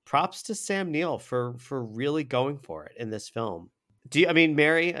props to Sam Neill for really going for it in this film.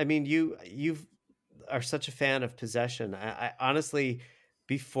 Mary, you are such a fan of Possession. I honestly,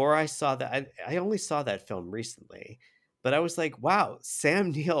 before I saw that, I only saw that film recently, but I was like, wow,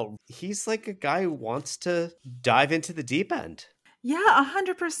 Sam Neill, he's like a guy who wants to dive into the deep end. Yeah,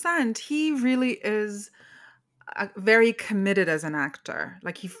 100%. He really is very committed as an actor.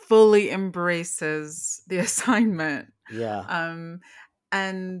 Like he fully embraces the assignment. Yeah.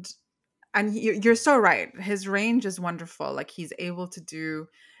 And you're so right. His range is wonderful. Like he's able to do,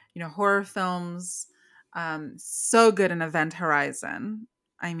 horror films. So good in Event Horizon.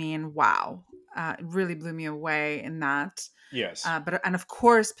 I mean, wow. It really blew me away in that. Yes. And of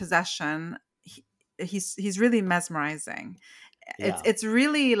course, Possession. He's really mesmerizing. Yeah. It's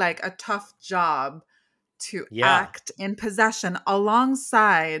really like a tough job to act in Possession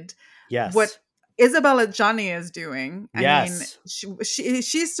alongside what Isabella Adjani is doing. I mean,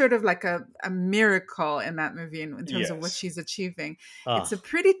 she's sort of like a miracle in that movie in terms of what she's achieving. It's a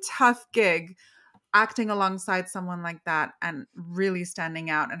pretty tough gig acting alongside someone like that and really standing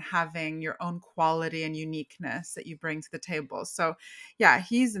out and having your own quality and uniqueness that you bring to the table. So yeah,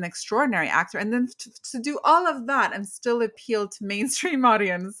 he's an extraordinary actor. And then to do all of that and still appeal to mainstream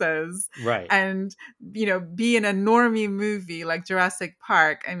audiences, right? And, be in a normie movie like Jurassic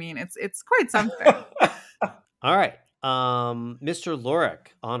Park. I mean, it's quite something. All right. Mr. Lorick,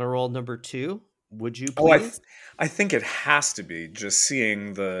 honor roll number 2. Would you please? I think it has to be just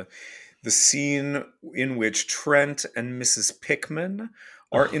seeing the scene in which Trent and Mrs. Pickman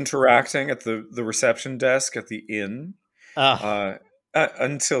are interacting at the reception desk at the inn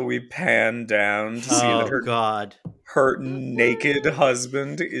until we pan down to see that her naked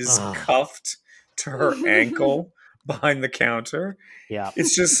husband is cuffed to her ankle behind the counter. Yeah.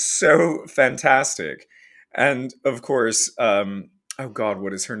 It's just so fantastic. And of course,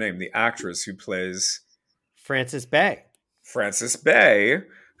 what is her name? The actress who plays Frances Bay. Frances Bay,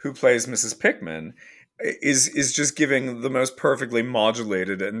 who plays Mrs. Pickman, is just giving the most perfectly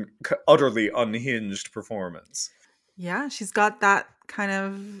modulated and utterly unhinged performance. Yeah, she's got that kind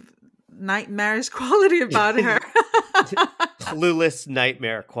of nightmarish quality about her. Clueless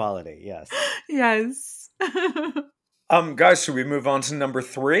nightmare quality, yes. Yes. Guys, should we move on to number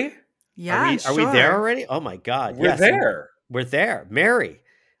 3? Yeah, Are we there already? Oh my God. We're there. We're there. Mary,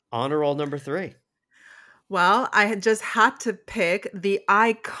 honor roll number 3. Well, I had just had to pick the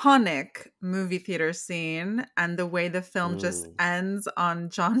iconic movie theater scene and the way the film just ends on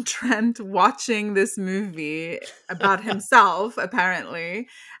John Trent watching this movie about himself, apparently,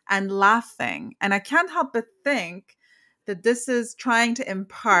 and laughing. And I can't help but think that this is trying to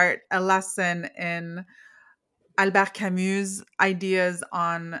impart a lesson in Albert Camus' ideas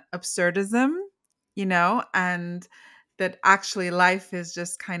on absurdism, and that actually life is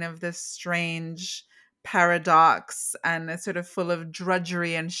just kind of this strange paradox and it's sort of full of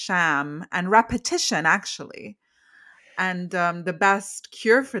drudgery and sham and repetition, actually. And the best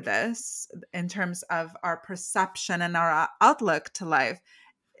cure for this in terms of our perception and our outlook to life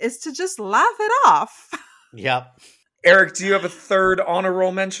is to just laugh it off. Yep. Eric, do you have a third honor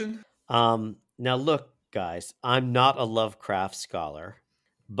roll mention? Now look, guys, I'm not a Lovecraft scholar,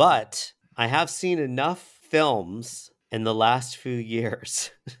 but I have seen enough films in the last few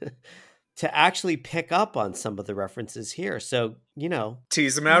years to actually pick up on some of the references here. So,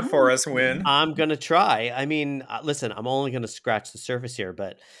 tease them out for us, Win. I'm going to try. I mean, listen, I'm only going to scratch the surface here,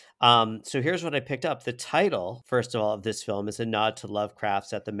 but so here's what I picked up. The title, first of all, of this film is a nod to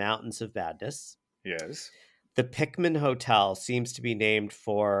Lovecraft's At the Mountains of Madness. Yes. The Pickman Hotel seems to be named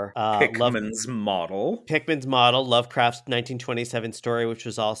for Pickman's model. Pickman's model, Lovecraft's 1927 story, which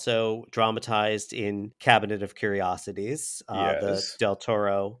was also dramatized in Cabinet of Curiosities, the Del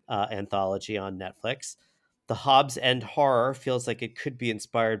Toro anthology on Netflix. The Hobbs End horror feels like it could be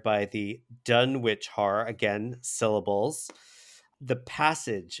inspired by the Dunwich horror, again, syllables. The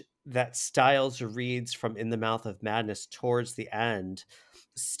passage that Styles reads from In the Mouth of Madness towards the end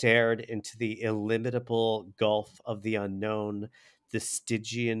stared into the illimitable gulf of the unknown, the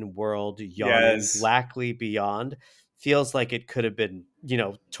Stygian world yawning blackly beyond. Feels like it could have been,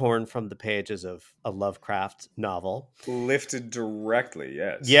 torn from the pages of a Lovecraft novel. Lifted directly,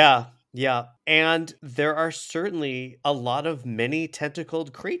 yes. Yeah. And there are certainly a lot of many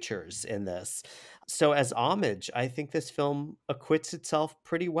tentacled creatures in this. So as homage, I think this film acquits itself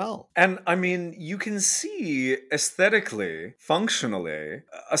pretty well. And I mean, you can see aesthetically, functionally,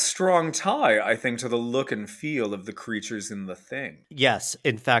 a strong tie, I think, to the look and feel of the creatures in The Thing. Yes.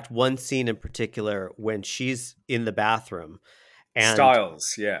 In fact, one scene in particular when she's in the bathroom and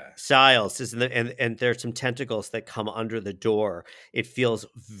Styles, yeah. Styles is in and there's some tentacles that come under the door. It feels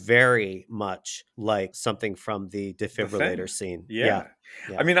very much like something from the defibrillator scene. Yeah.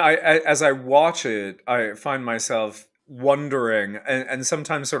 Yeah. I mean, as I watch it, I find myself wondering and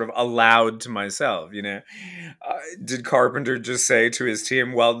sometimes sort of aloud to myself, did Carpenter just say to his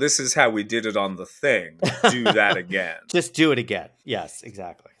team, well, this is how we did it on The Thing. Do that again. Just do it again. Yes,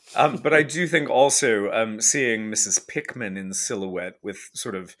 exactly. But I do think also seeing Mrs. Pickman in silhouette with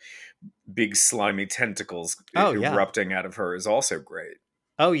sort of big slimy tentacles erupting out of her is also great.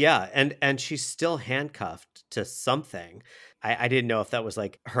 Oh, yeah. And she's still handcuffed to something. I didn't know if that was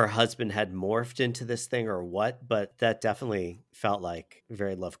like her husband had morphed into this thing or what, but that definitely felt like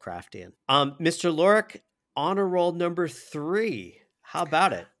very Lovecraftian. Mr. Lorick, honor roll number 3. How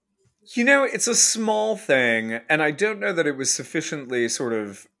about it? It's a small thing, and I don't know that it was sufficiently sort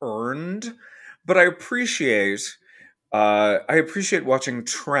of earned, but I appreciate watching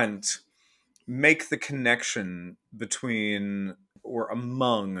Trent make the connection between or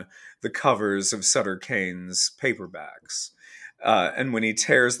among the covers of Sutter Kane's paperbacks. And when he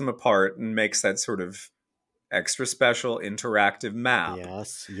tears them apart and makes that sort of extra special interactive map.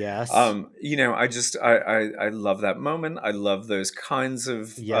 Yes. I love that moment. I love those kinds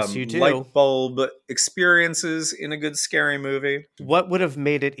of you do. light bulb experiences in a good scary movie. What would have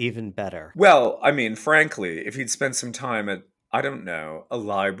made it even better? Well, I mean, frankly, if he'd spent some time at, I don't know, a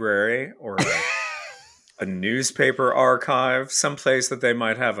library or a newspaper archive, someplace that they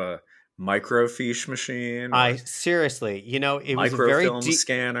might have a microfiche machine. Seriously, it was microfilm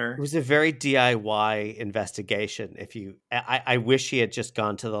scanner. It was a very DIY investigation. I wish he had just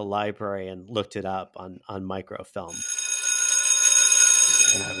gone to the library and looked it up on microfilm.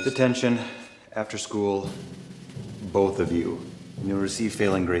 Detention, after school, both of you. You'll receive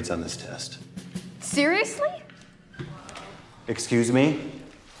failing grades on this test. Seriously? Excuse me?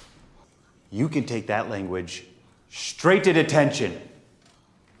 You can take that language straight to detention.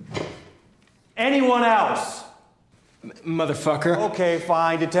 Anyone else? Motherfucker. Okay,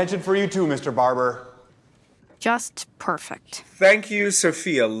 fine. Detention for you too, Mr. Barber. Just perfect. Thank you,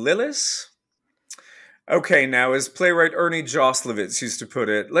 Sophia Lillis. Okay, now, as playwright Ernie Joslowitz used to put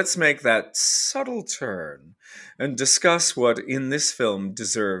it, let's make that subtle turn and discuss what in this film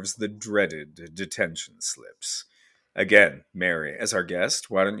deserves the dreaded detention slips. Again, Mary, as our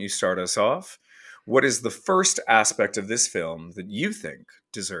guest, why don't you start us off? What is the first aspect of this film that you think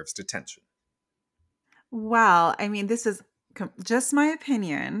deserves detention? Well, I mean, this is just my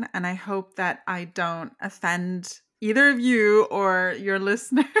opinion, and I hope that I don't offend either of you or your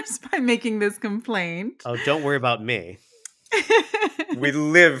listeners by making this complaint. Oh, don't worry about me. We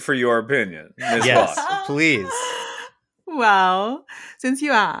live for your opinion, Ms. Yes, Locke. please. Well, since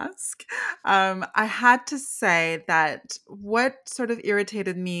you ask, I had to say that what sort of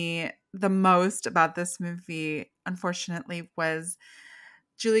irritated me the most about this movie, unfortunately, was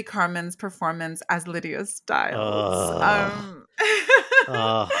Julie Carmen's performance as Lydia Stiles.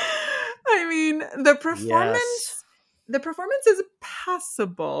 I mean, the performance is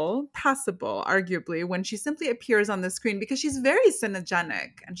passable, arguably, when she simply appears on the screen because she's very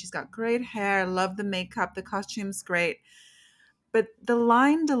cinegenic and she's got great hair. Love the makeup, the costume's great, but the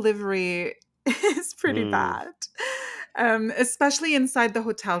line delivery is pretty bad. Especially inside the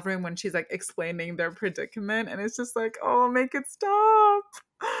hotel room when she's like explaining their predicament, and it's just like, oh, make it stop.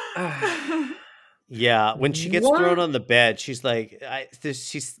 Yeah, when she gets thrown on the bed, she's like,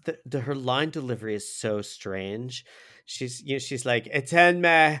 her line delivery is so strange. She's like, attend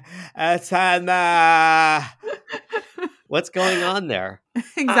me. What's going on there?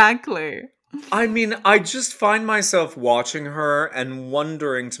 Exactly. I mean, I just find myself watching her and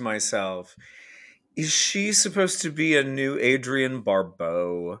wondering to myself, is she supposed to be a new Adrienne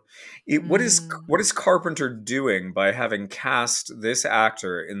Barbeau? What is Carpenter doing by having cast this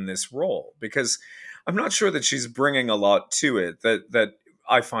actor in this role? Because I'm not sure that she's bringing a lot to it that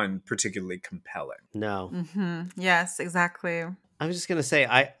I find particularly compelling. No. Mm-hmm. Yes, exactly. I was just going to say,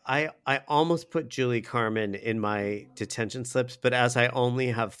 I almost put Julie Carmen in my detention slips, but as I only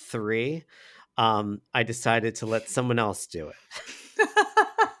have 3, I decided to let someone else do it.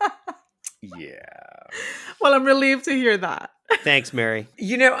 Yeah. Well, I'm relieved to hear that. Thanks, Mary.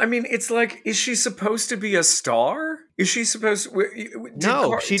 I mean, it's like, is she supposed to be a star? Is she supposed?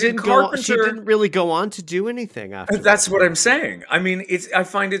 No, she didn't She didn't really go on to do anything after. That's what I'm saying. I mean, I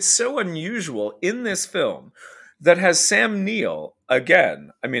find it so unusual in this film that has Sam Neill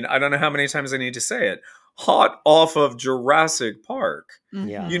again. I mean, I don't know how many times I need to say it. Hot off of Jurassic Park.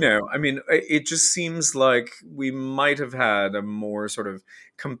 Yeah. You know, I mean, it just seems like we might have had a more sort of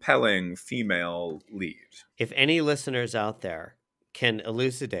compelling female lead. If any listeners out there can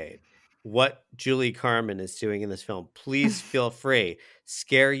elucidate what Julie Carmen is doing in this film, please feel free.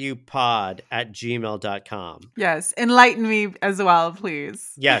 scareyoupod@gmail.com. Yes, enlighten me as well,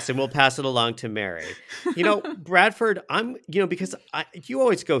 please. Yes, and we'll pass it along to Mary. You know, Bradford, because you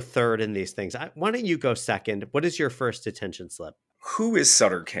always go third in these things. Why don't you go second? What is your first attention slip? Who is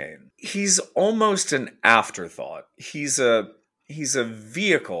Sutter Kane? He's almost an afterthought. He's a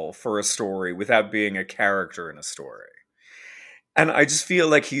vehicle for a story without being a character in a story. And I just feel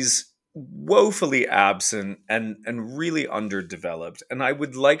like he's woefully absent and really underdeveloped. And I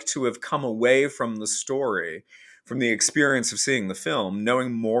would like to have come away from the story, from the experience of seeing the film,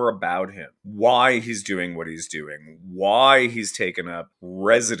 knowing more about him, why he's doing what he's doing, why he's taken up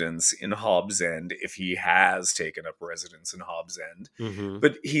residence in Hobbs End, if he has taken up residence in Hobbs End. Mm-hmm.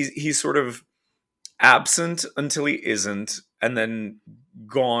 But he's sort of absent until he isn't, and then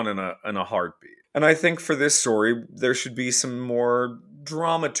gone in a heartbeat. And I think for this story, there should be some more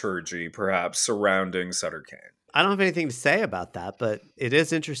dramaturgy, perhaps, surrounding Sutter Kane. I don't have anything to say about that, but it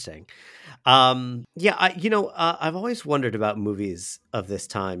is interesting. I've always wondered about movies of this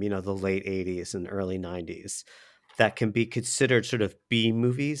time, the late 80s and early 90s, that can be considered sort of B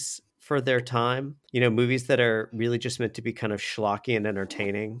movies for their time. Movies that are really just meant to be kind of schlocky and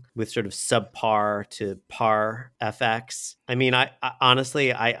entertaining with sort of subpar to par FX. I mean, I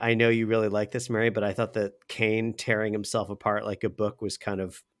honestly know you really like this, Mary, but I thought that Kane tearing himself apart like a book was kind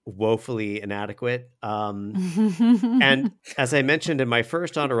of woefully inadequate. And as I mentioned in my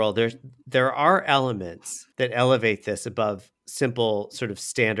first honor roll, there are elements that elevate this above simple sort of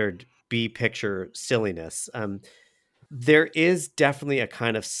standard B picture silliness. There is definitely a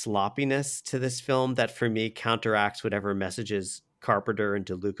kind of sloppiness to this film that for me counteracts whatever messages Carpenter and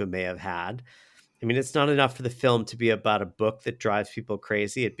DeLuca may have had. I mean, it's not enough for the film to be about a book that drives people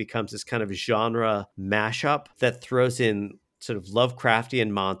crazy. It becomes this kind of genre mashup that throws in sort of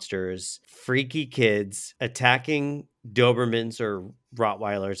Lovecraftian monsters, freaky kids attacking Dobermans or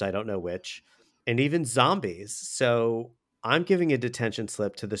Rottweilers, I don't know which, and even zombies. So I'm giving a detention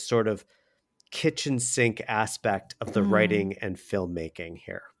slip to the sort of kitchen sink aspect of the writing and filmmaking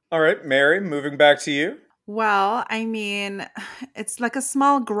here. All right, Mary, moving back to you. Well, I mean, it's like a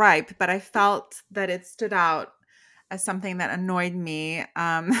small gripe, but I felt that it stood out as something that annoyed me.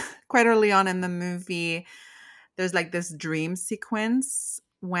 Quite early on in the movie, there's like this dream sequence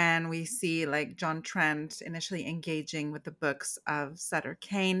when we see like John Trent initially engaging with the books of Sutter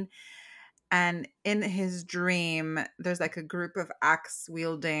Kane. And in his dream, there's like a group of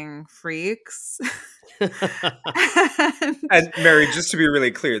axe-wielding freaks. And Mary, just to be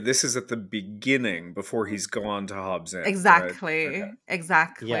really clear, this is at the beginning before he's gone to Hobbs End. Exactly. Right? Okay.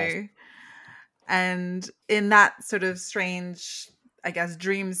 Exactly. Yes. And in that sort of strange, I guess,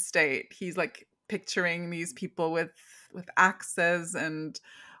 dream state, he's like picturing these people with axes, and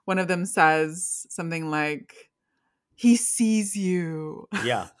one of them says something like, "He sees you."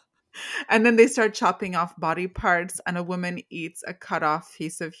 Yeah. And then they start chopping off body parts, and a woman eats a cut off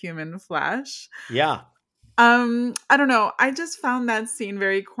piece of human flesh. Yeah. I don't know. I just found that scene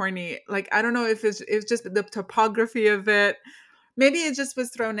very corny. Like, I don't know if it's just the topography of it. Maybe it just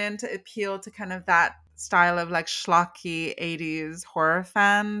was thrown in to appeal to kind of that style of like schlocky 80s horror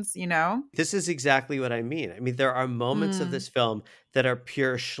fans, This is exactly what I mean. I mean, there are moments of this film that are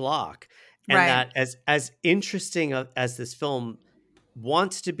pure schlock. And that as interesting as this film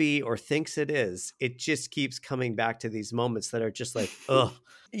wants to be or thinks it is, it just keeps coming back to these moments that are just like, ugh.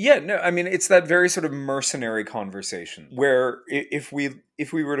 Yeah, no, I mean, it's that very sort of mercenary conversation where if we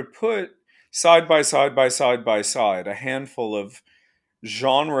were to put side by side by side by side a handful of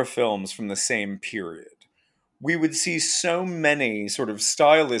genre films from the same period, we would see so many sort of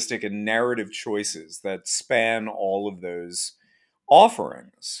stylistic and narrative choices that span all of those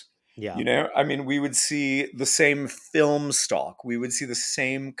offerings. Yeah. I mean, we would see the same film stock. We would see the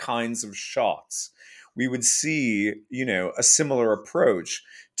same kinds of shots. We would see, a similar approach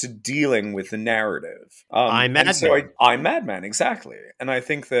to dealing with the narrative. I'm Madman. I'm Madman, exactly. And I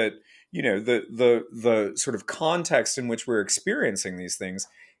think that, the sort of context in which we're experiencing these things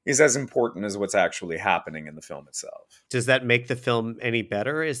is as important as what's actually happening in the film itself. Does that make the film any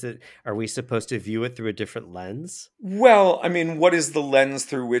better? Are we supposed to view it through a different lens? Well, I mean, what is the lens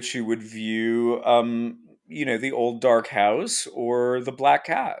through which you would view The Old Dark House or The Black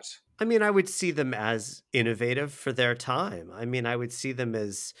Cat. I mean, I would see them as innovative for their time. I mean, I would see them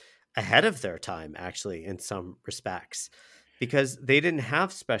as ahead of their time, actually, in some respects, because they didn't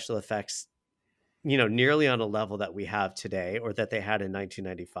have special effects, nearly on a level that we have today or that they had in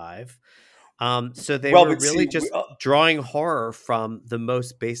 1995. So they were really just drawing horror from the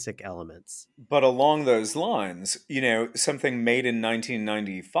most basic elements. But along those lines, something made in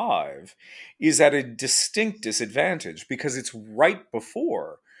 1995 is at a distinct disadvantage because it's right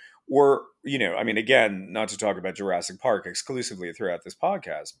before, or, again, not to talk about Jurassic Park exclusively throughout this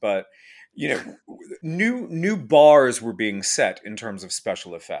podcast, but, new bars were being set in terms of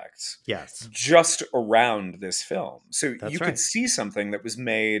special effects. Yes. Just around this film. So That's you right. could see something that was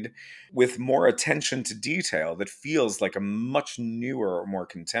made with more attention to detail that feels like a much newer or more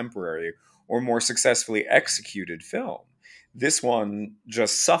contemporary or more successfully executed film. This one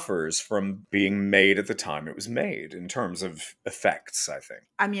just suffers from being made at the time it was made in terms of effects, I think.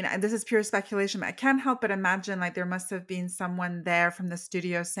 I mean, this is pure speculation, but I can't help but imagine like there must have been someone there from the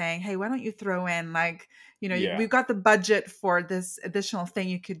studio saying, hey, why don't you throw in like, we've got the budget for this additional thing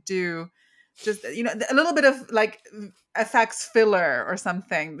you could do. Just, a little bit of like effects filler or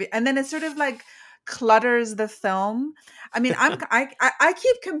something. And then it sort of like clutters the film. I mean, I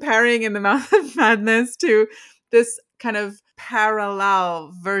keep comparing In the Mouth of Madness to this kind of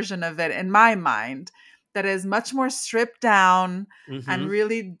parallel version of it in my mind that is much more stripped down and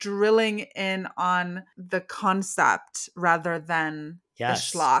really drilling in on the concept rather than the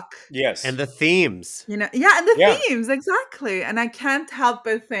schlock. Yes. And the themes. And the themes, exactly. And I can't help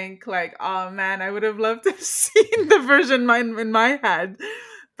but think like, oh man, I would have loved to have seen the version in my head.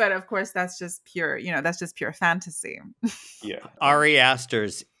 But of course, that's just pure, that's just pure fantasy. Yeah. Ari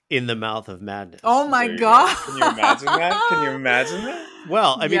Aster's In the Mouth of Madness. Oh my God. Can you imagine that? Can you imagine that?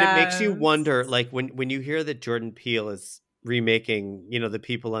 Well, I mean, It makes you wonder, like when you hear that Jordan Peele is remaking, The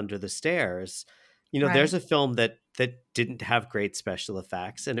People Under the Stairs, Right. there's a film that didn't have great special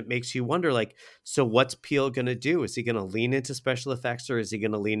effects. And it makes you wonder, like, so what's Peele going to do? Is he going to lean into special effects or is he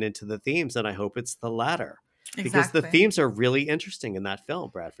going to lean into the themes? And I hope it's the latter. Because the themes are really interesting in that film,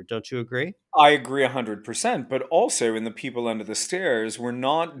 Bradford. Don't you agree? I agree 100%. But also in The People Under the Stairs, we're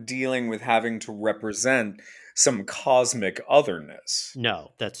not dealing with having to represent some cosmic otherness.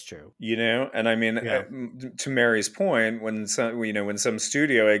 No, that's true. And I mean, to Mary's point, when some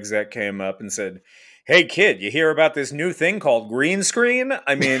studio exec came up and said, hey, kid, you hear about this new thing called green screen?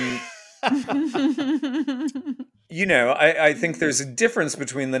 I mean... I think there's a difference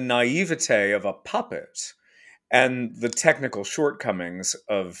between the naivete of a puppet and the technical shortcomings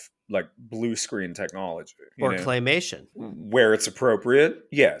of like blue screen technology. Or claymation. Where it's appropriate,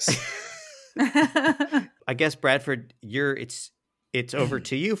 yes. I guess, Bradford, it's over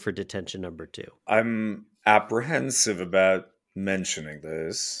to you for detention number 2. I'm apprehensive about mentioning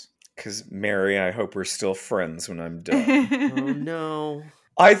this because, Mary, I hope we're still friends when I'm done. Oh, no.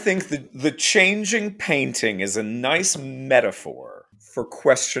 I think the changing painting is a nice metaphor for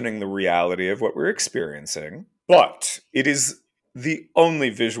questioning the reality of what we're experiencing. But it is the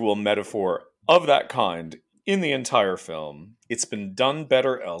only visual metaphor of that kind in the entire film. It's been done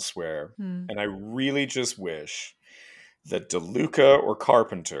better elsewhere. And I really just wish that DeLuca or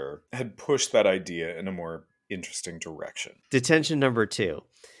Carpenter had pushed that idea in a more interesting direction. Detention number 2.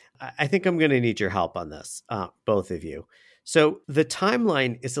 I think I'm going to need your help on this, both of you. So the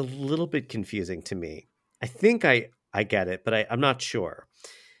timeline is a little bit confusing to me. I think I get it, but I'm not sure.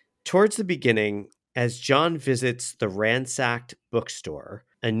 Towards the beginning, as John visits the ransacked bookstore,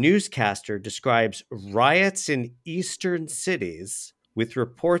 a newscaster describes riots in eastern cities with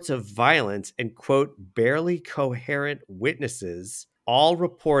reports of violence and, quote, barely coherent witnesses, all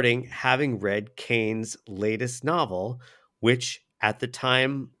reporting having read Kane's latest novel, which at the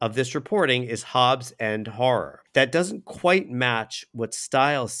time of this reporting is Hobbs and Horror. That doesn't quite match what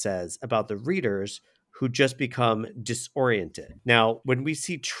Stiles says about the readers who just become disoriented. Now, when we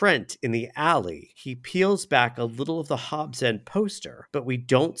see Trent in the alley, he peels back a little of the Hobbs End poster, but we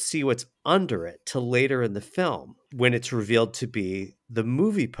don't see what's under it till later in the film, when it's revealed to be the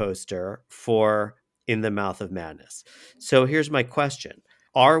movie poster for In the Mouth of Madness. So here's my question.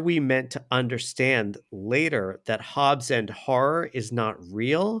 Are we meant to understand later that Hobbs End Horror is not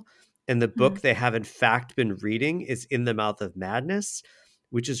real, and the book they have in fact been reading is In the Mouth of Madness,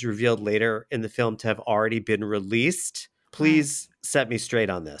 which is revealed later in the film to have already been released? Please set me straight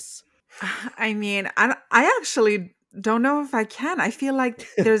on this. I mean, I actually don't know if I can. I feel like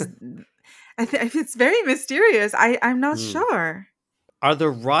there's, it's very mysterious. I'm not sure. Are the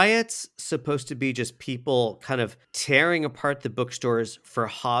riots supposed to be just people kind of tearing apart the bookstores for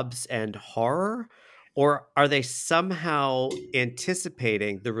Hobbs and Horror? Or are they somehow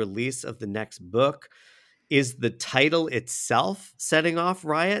anticipating the release of the next book? Is the title itself setting off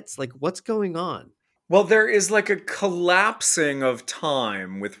riots? Like, what's going on? Well, there is like a collapsing of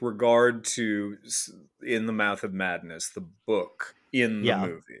time with regard to In the Mouth of Madness, the book in the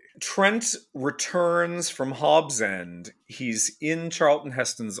movie. Trent returns from Hobbs End. He's in Charlton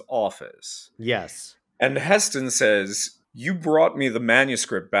Heston's office. Yes. And Heston says, "You brought me the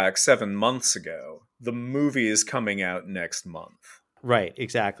manuscript back 7 months ago. The movie is coming out next month." Right,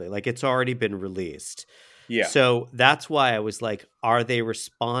 exactly. Like, it's already been released. Yeah. So that's why I was like, are they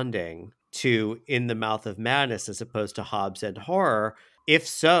responding to In the Mouth of Madness as opposed to Hobbs End Horror? If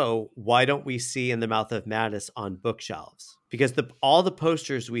so, why don't we see In the Mouth of Madness on bookshelves? Because all the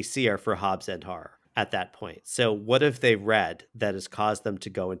posters we see are for Hobbs End Horror at that point. So what have they read that has caused them to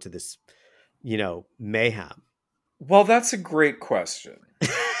go into this, mayhem? Well, that's a great question.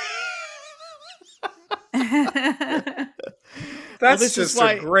 That's just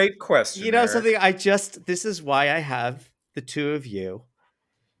a great question. You know, something this is why I have the two of you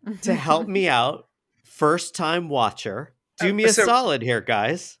to help me out. First time watcher. Do me a solid here,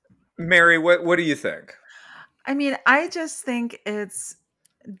 guys. Mary, what do you think? I mean, I just think it's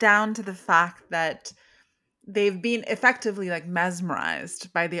down to the fact that they've been effectively like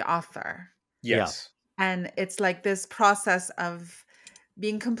mesmerized by the author. Yes. Yeah. And it's like this process of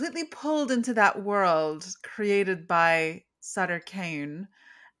being completely pulled into that world created by Sutter Kane.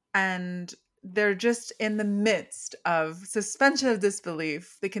 And they're just in the midst of suspension of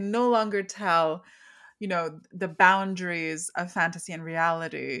disbelief. They can no longer tell, the boundaries of fantasy and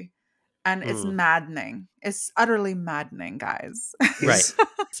reality. And it's maddening. It's utterly maddening, guys. Right.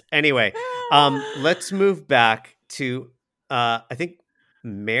 Anyway, let's move back to, I think,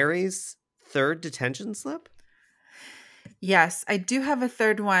 Mary's third detention slip. Yes, I do have a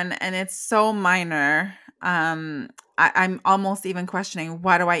third one, and it's so minor. I'm almost even questioning,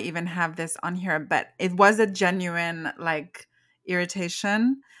 why do I even have this on here? But it was a genuine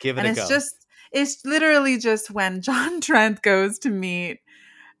irritation. Give it a go. It's literally just when John Trent goes to meet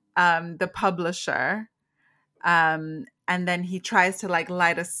the publisher, and then he tries to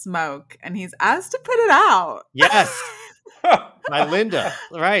light a smoke, and he's asked to put it out. Yes. My Linda,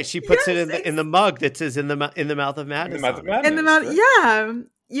 right? She puts it in the mug that says "In the Mouth of Madness." In the Mouth of Madness. In the mouth,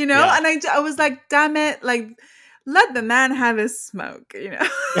 yeah. And I was like, damn it, let the man have his smoke,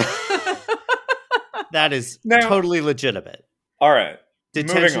 That is totally legitimate. All right.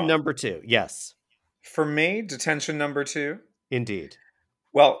 Detention number 2. Yes. For me, detention number 2. Indeed.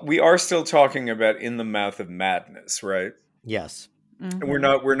 Well, we are still talking about In the Mouth of Madness, right? Yes. Mm-hmm.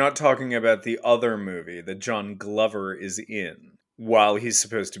 We're not talking about the other movie that John Glover is in while he's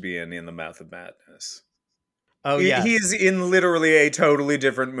supposed to be in the Mouth of Madness. Oh, yeah. He's in literally a totally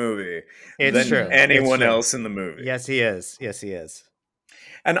different movie than anyone else in the movie. Yes, he is. Yes, he is.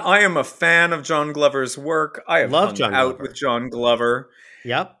 And I am a fan of John Glover's work. I have hung out with John Glover.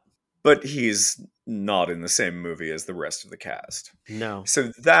 Yep. But he's not in the same movie as the rest of the cast. No.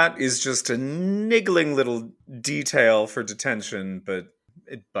 So that is just a niggling little detail for detention, but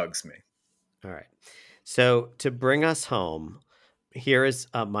it bugs me. All right. So to bring us home, here is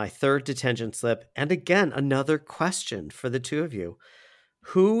my third detention slip. And again, another question for the two of you.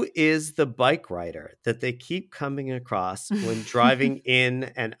 Who is the bike rider that they keep coming across when driving in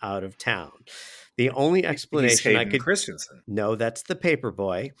and out of town? The only explanation I could... Christensen. No, that's the paper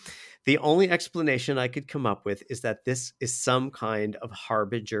boy. The only explanation I could come up with is that this is some kind of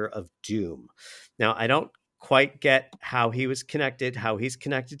harbinger of doom. Now, I don't quite get how he's connected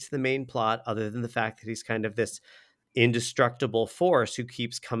to the main plot, other than the fact that he's kind of this indestructible force who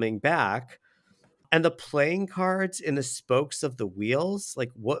keeps coming back. And the playing cards in the spokes of the wheels,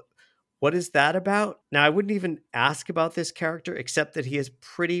 what is that about? Now, I wouldn't even ask about this character, except that he is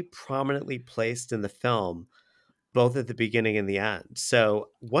pretty prominently placed in the film, both at the beginning and the end. So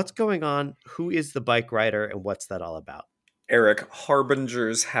what's going on? Who is the bike rider, and what's that all about? Eric,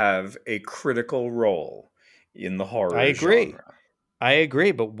 harbingers have a critical role in the horror genre. I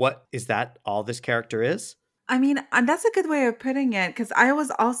agree, but what is that all this character is? I mean, and that's a good way of putting it, because I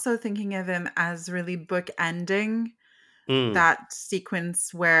was also thinking of him as really bookending that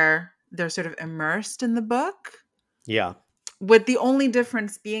sequence where they're sort of immersed in the book. Yeah. With the only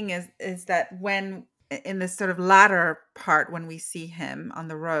difference being is that when in this sort of latter part, when we see him on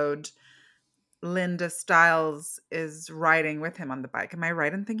the road, Linda Stiles is riding with him on the bike. Am I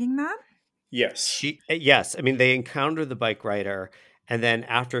right in thinking that? Yes. Yes. I mean, they encounter the bike rider, and then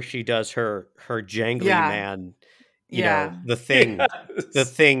after she does her jangly man, you know, the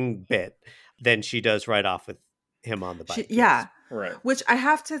thing bit, then she does ride off with him on the bike. Yeah. Right. Which I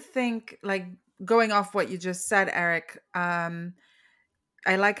have to think, going off what you just said, Eric,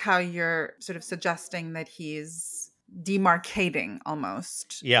 I like how you're sort of suggesting that he's demarcating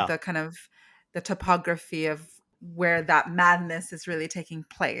almost the kind of the topography of where that madness is really taking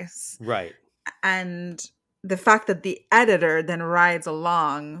place. Right. And the fact that the editor then rides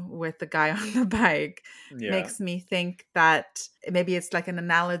along with the guy on the bike makes me think that maybe it's like an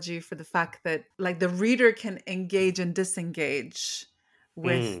analogy for the fact that like the reader can engage and disengage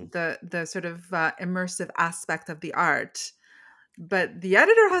with the sort of immersive aspect of the art. But the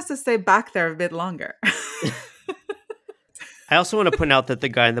editor has to stay back there a bit longer. I also want to point out that the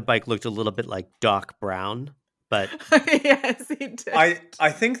guy on the bike looked a little bit like Doc Brown, but yes, he did.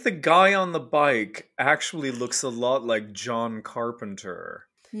 I think the guy on the bike actually looks a lot like John Carpenter.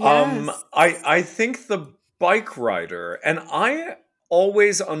 Yes. I think the bike rider, and I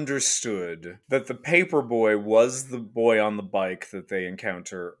always understood that the paperboy was the boy on the bike that they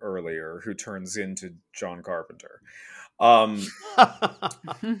encounter earlier, who turns into John Carpenter.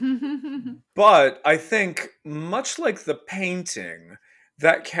 But I think, much like the painting,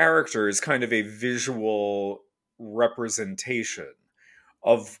 that character is kind of a visual representation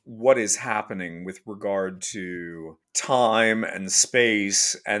of what is happening with regard to time and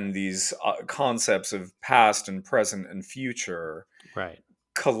space and these concepts of past and present and future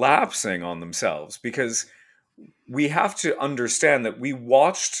collapsing on themselves. Because we have to understand that we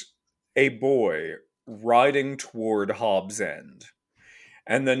watched a boy riding toward Hobbs End,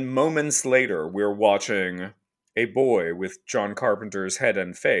 and then moments later we're watching a boy with John Carpenter's head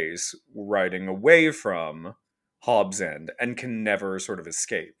and face riding away from Hobbs End and can never sort of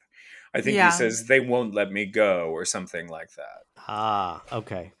escape. I think he says, "They won't let me go," or something like that. Ah,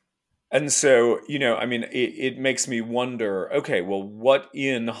 okay. And so, I mean, it makes me wonder, okay, well, what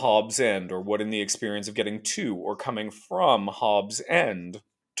in Hobbs End, or what in the experience of getting to or coming from Hobbs End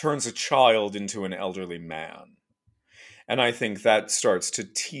turns a child into an elderly man? And I think that starts to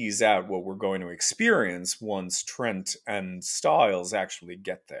tease out what we're going to experience once Trent and Styles actually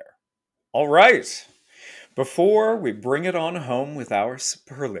get there. All right. Before we bring it on home with our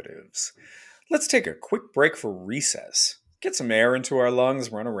superlatives, let's take a quick break for recess. Get some air into our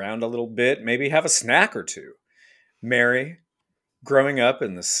lungs, run around a little bit, maybe have a snack or two. Mary, growing up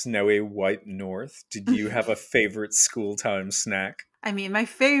in the snowy white north, did you have a favorite school time snack? I mean, my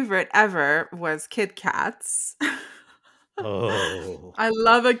favorite ever was Kit Kats. Oh. I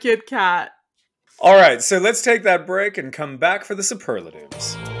love a Kit Kat. All right, so let's take that break and come back for the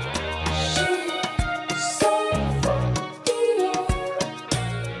superlatives.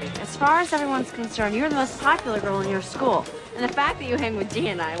 As far as everyone's concerned, you're the most popular girl in your school. And the fact that you hang with Dee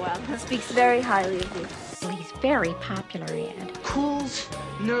and I, well, that speaks very highly of you. Well, he's very popular, Ed. Cools,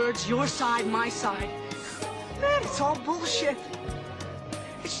 nerds, your side, my side. Man, it's all bullshit.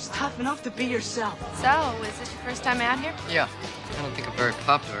 It's just tough enough to be yourself. So, is this your first time out here? Yeah. I don't think I'm very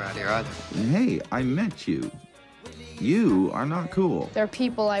popular out here either. Hey, I met you. You are not cool. There are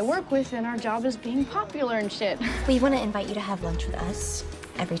people I work with, and our job is being popular and shit. We want to invite you to have lunch with us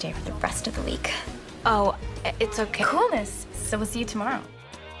every day for the rest of the week. Oh, it's okay. Coolness. So we'll see you tomorrow.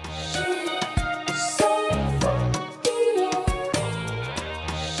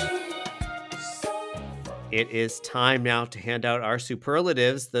 It is time now to hand out our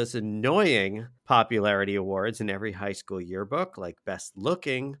superlatives, those annoying popularity awards in every high school yearbook, like best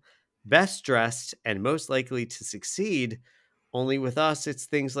looking, best dressed, and most likely to succeed. Only with us, it's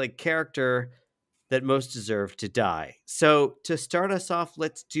things like character that most deserve to die. So to start us off,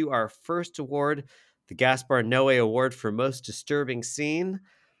 let's do our first award, the Gaspar Noé Award for Most Disturbing Scene,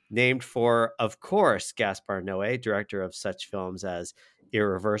 named for, of course, Gaspar Noé, director of such films as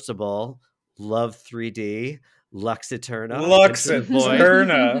Irreversible, Love 3D, Lux Eterna,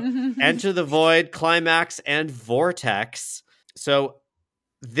 Enter the Void, Climax, and Vortex. So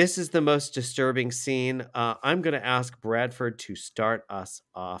this is the most disturbing scene. I'm going to ask Bradford to start us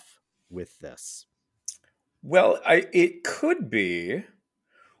off with this. Well, it could be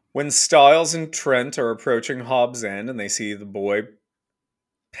when Styles and Trent are approaching Hobbs End and they see the boy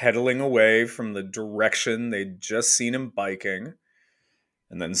pedaling away from the direction they'd just seen him biking.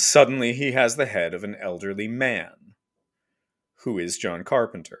 And then suddenly he has the head of an elderly man, who is John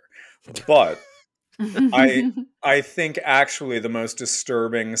Carpenter. But I think actually the most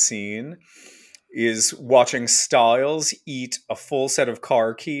disturbing scene is watching Styles eat a full set of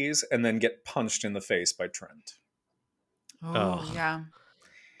car keys and then get punched in the face by Trent. Oh, yeah.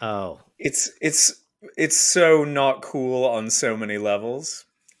 Oh. It's so not cool on so many levels.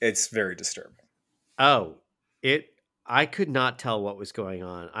 It's very disturbing. Oh, I could not tell what was going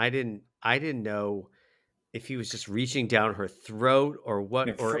on. I didn't know if he was just reaching down her throat or what,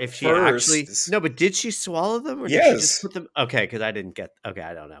 Yeah, or if she first- actually no, but did she swallow them or did she just Yes. put them? Okay, because I didn't get. Okay,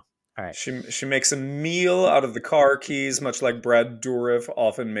 I don't know. All right. She makes a meal out of the car keys, much like Brad Dourif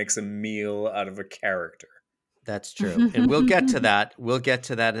often makes a meal out of a character. That's true. And we'll get to that. We'll get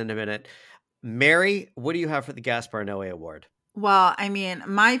to that in a minute. Mary, what do you have for the Gaspar Noé Award? Well, I mean,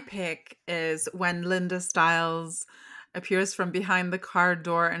 my pick is when Linda Stiles appears from behind the car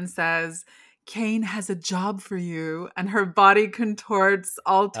door and says, Kane has a job for you. And her body contorts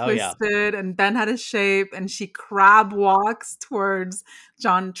all Oh, yeah. twisted and bent out of shape. And she crab walks towards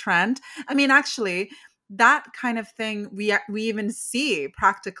John Trent. I mean, actually, that kind of thing we even see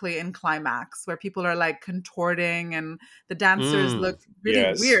practically in Climax, where people are like contorting and the dancers look really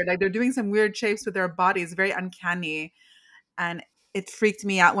Yes. weird. Like they're doing some weird shapes with their bodies, very uncanny. And it freaked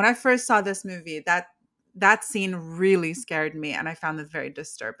me out. When I first saw this movie, that scene really scared me, and I found it very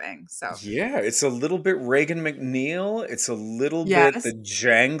disturbing. So Yeah, it's a little bit Reagan McNeil. It's a little Yes. bit the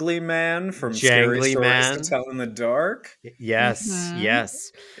jangly man from Scary Jangly Stories Man. to Tell in the Dark. Yes, Mhm.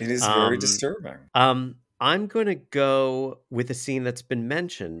 yes. It is very Um, disturbing. I'm going to go with a scene that's been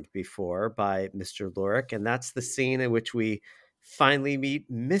mentioned before by Mr. Lurick, and that's the scene in which we finally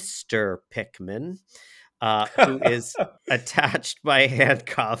meet Mr. Pickman, who is attached by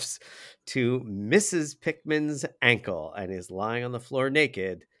handcuffs to Mrs. Pickman's ankle and is lying on the floor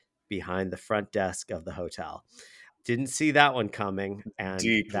naked behind the front desk of the hotel. Didn't see that one coming, and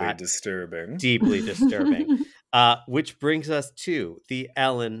Deeply that disturbing. deeply disturbing. Which brings us to the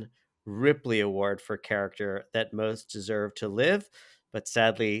Ellen Ripley Award for character that most deserved to live, but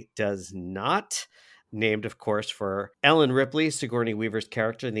sadly does not. Named, of course, for Ellen Ripley, Sigourney Weaver's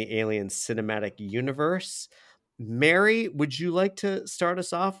character in the Alien cinematic universe. Mary, would you like to start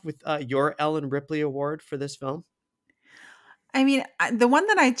us off with your Ellen Ripley Award for this film? I mean, the one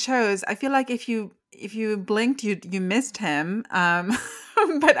that I chose, I feel like if you blinked, you missed him.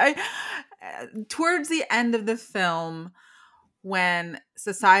 But towards the end of the film, when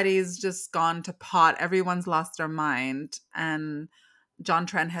society's just gone to pot, everyone's lost their mind, and John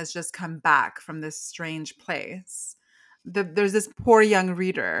Trent has just come back from this strange place. There's this poor young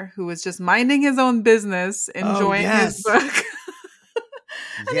reader who was just minding his own business, enjoying his book.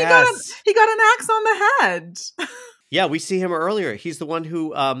 And he got an axe on the head. Yeah, we see him earlier. He's the one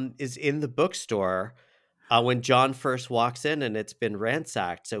who is in the bookstore when John first walks in and it's been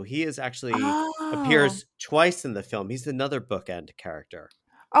ransacked. So he is actually appears twice in the film. He's another bookend character.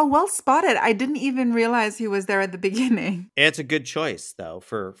 Oh, well spotted. I didn't even realize he was there at the beginning. It's a good choice, though,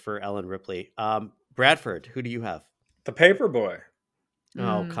 for Ellen Ripley. Bradford, who do you have? The Paperboy.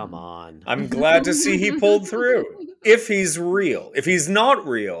 Oh, come on. I'm glad to see he pulled through. If he's real. If he's not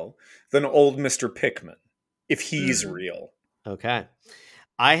real, then old Mr. Pickman. If he's real. Okay.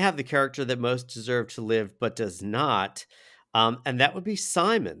 I have the character that most deserved to live but does not. And that would be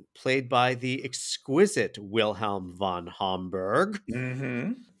Simon, played by the exquisite Wilhelm von Homburg.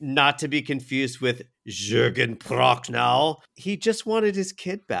 Mm-hmm. Not to be confused with Jürgen Prochnow. He just wanted his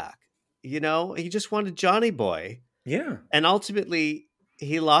kid back. You know, he just wanted Johnny Boy. Yeah. And ultimately,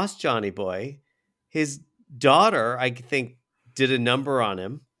 he lost Johnny Boy. His daughter, I think, did a number on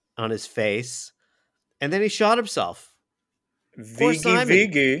him, on his face. And then he shot himself. Poor Simon.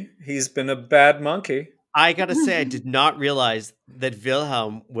 Viggy, he's been a bad monkey. I gotta say, I did not realize that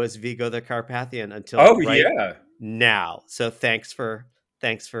Wilhelm was Vigo the Carpathian until now. So thanks for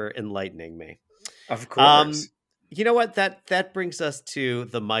enlightening me. Of course. You know what? That brings us to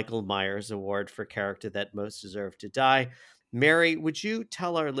the Michael Myers Award for character that most deserved to die. Mary, would you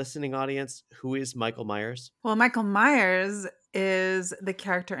tell our listening audience who is Michael Myers? Well, Michael Myers is the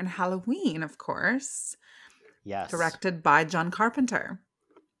character in Halloween, of course. Yes. Directed by John Carpenter.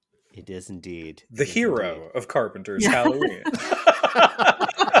 It is indeed. The hero of Carpenter's Halloween.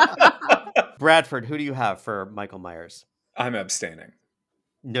 Bradford, who do you have for Michael Myers? I'm abstaining.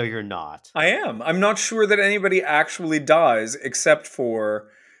 No, you're not. I am. I'm not sure that anybody actually dies except for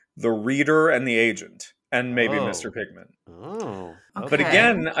the reader and the agent. And maybe Mr. Pickman. Oh. Okay. But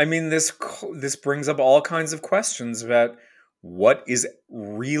again, I mean, this brings up all kinds of questions about what is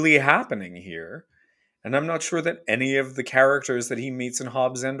really happening here. And I'm not sure that any of the characters that he meets in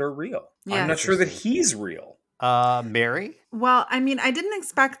Hobbs End are real. Yeah. I'm not sure that he's real. Mary? Well, I mean, I didn't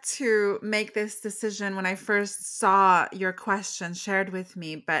expect to make this decision when I first saw your question shared with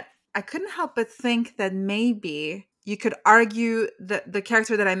me, but I couldn't help but think that maybe you could argue that the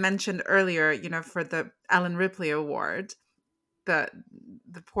character that I mentioned earlier, you know, for the Ellen Ripley Award, the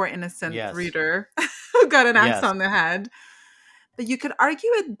poor innocent reader who got an axe on the head, that you could argue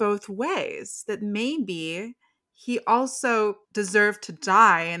it both ways, that maybe he also deserved to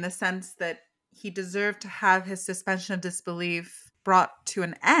die in the sense that he deserved to have his suspension of disbelief brought to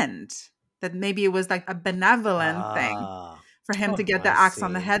an end. That maybe it was like a benevolent thing for him to get the axe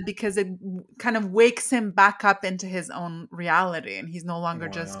on the head, because it kind of wakes him back up into his own reality, and he's no longer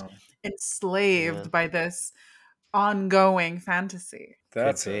just enslaved by this ongoing fantasy.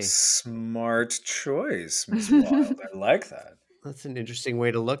 That's a smart choice, Ms. Wilde. I like that. That's an interesting way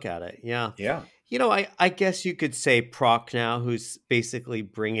to look at it. Yeah. Yeah. You know, I guess you could say Prochnow, who's basically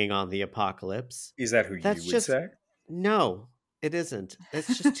bringing on the apocalypse. Is that who you would say? No, it isn't.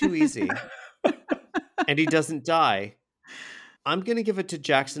 It's just too easy. And he doesn't die. I'm going to give it to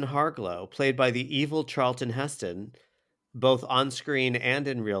Jackson Harglow, played by the evil Charlton Heston, both on screen and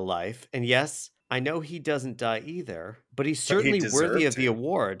in real life. And yes, I know he doesn't die either, but he's certainly worthy of the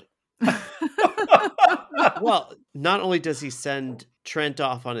award. Well, not only does he send Trent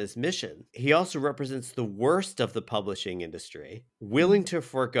off on his mission, he also represents the worst of the publishing industry, willing to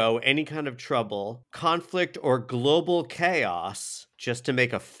forego any kind of trouble, conflict, or global chaos just to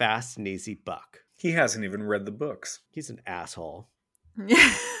make a fast and easy buck. He hasn't even read the books. He's an asshole.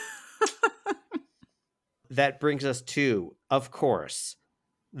 Yeah. That brings us to, of course,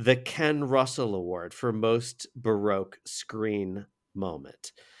 the Ken Russell Award for Most Baroque Screen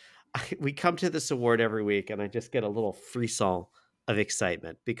Moment. We come to this award every week, and I just get a little frisson of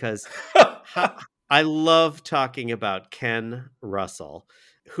excitement because I love talking about Ken Russell,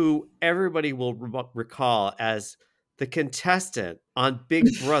 who everybody will recall as the contestant on Big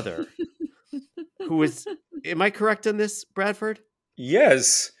Brother, who is, am I correct on this, Bradford?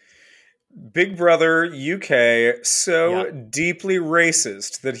 Yes. Big Brother UK, deeply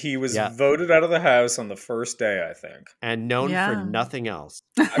racist that he was voted out of the house on the first day, I think. And known for nothing else.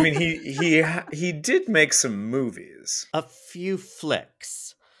 I mean, he did make some movies. A few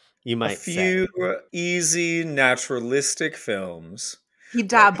flicks, you might say. A few easy, naturalistic films. He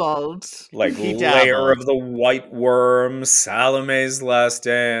dabbled. Like Lair of the White Worm, Salome's Last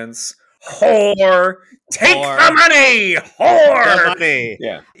Dance. Whore, take the money, whore. The money.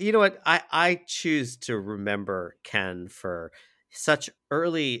 Yeah. You know what? I choose to remember Ken for such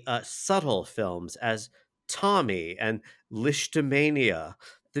early subtle films as Tommy and Lisztomania,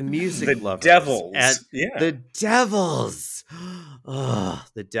 The Music Lovers, Devils, and The Devils. Oh,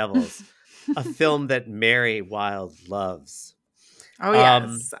 The Devils, a film that Mary Wilde loves. Oh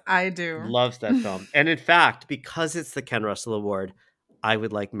yes, I do. Loves that film, and in fact, because it's the Ken Russell Award, I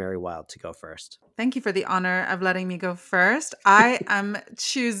would like Mary Wilde to go first. Thank you for the honor of letting me go first. I am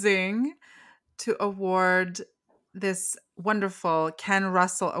choosing to award this wonderful Ken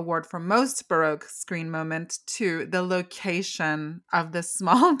Russell Award for Most Baroque Screen Moment to the location of the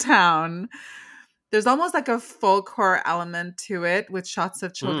small town. There's almost like a folk horror element to it, with shots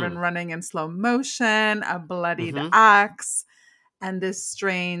of children running in slow motion, a bloodied axe, and this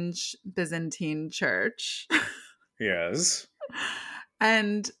strange Byzantine church. Yes.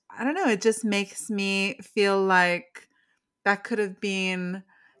 And I don't know, it just makes me feel like that could have been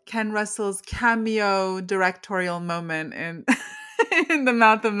Ken Russell's cameo directorial moment in in The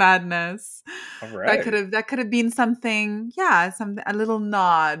Mouth of Madness. All right. That could have been something, a little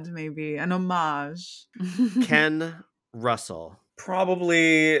nod, maybe, an homage. Ken Russell.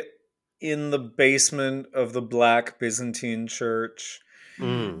 Probably in the basement of the Black Byzantine Church.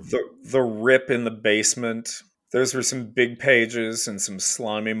 The rip in the basement. Those were some big pages and some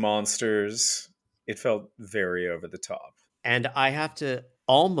slimy monsters. It felt very over the top. And I have to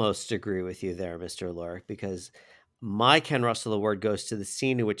almost agree with you there, Mr. Lurk, because my Ken Russell Award goes to the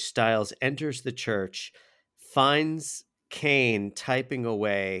scene in which Styles enters the church, finds Kane typing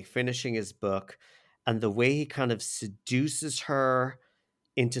away, finishing his book, and the way he kind of seduces her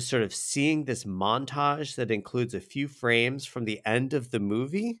into sort of seeing this montage that includes a few frames from the end of the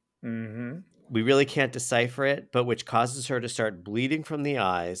movie. Mm-hmm. We really can't decipher it, but which causes her to start bleeding from the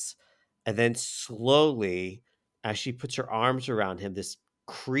eyes. And then slowly, as she puts her arms around him, this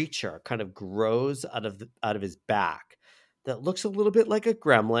creature kind of grows out of his back that looks a little bit like a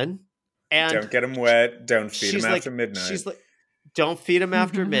gremlin. And don't get him wet. Don't feed him after midnight. She's like, don't feed him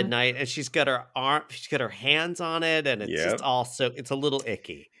after midnight. And she's got her hands on it, and it's just also, it's a little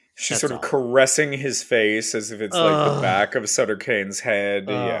icky. She's sort of caressing his face as if it's like the back of Sutter Kane's head.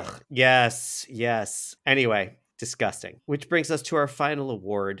 Yes. Anyway, disgusting. Which brings us to our final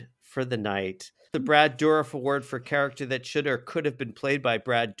award for the night. The Brad Dourif Award for character that should or could have been played by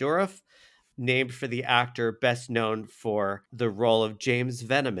Brad Dourif, named for the actor best known for the role of James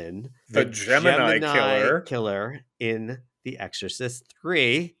Veneman, the Gemini killer in The Exorcist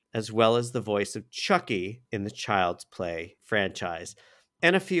 3, as well as the voice of Chucky in the Child's Play franchise.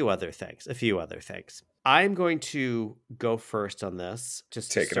 And a few other things. I'm going to go first on this.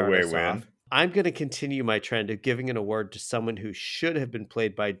 Just take it away, Win. I'm going to continue my trend of giving an award to someone who should have been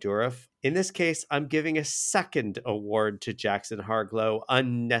played by Dourif. In this case, I'm giving a second award to Jackson Harglow,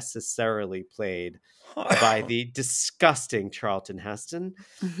 unnecessarily played by the disgusting Charlton Heston.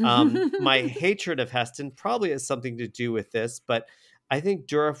 My hatred of Heston probably has something to do with this, but I think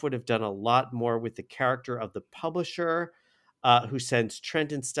Dourif would have done a lot more with the character of the publisher who sends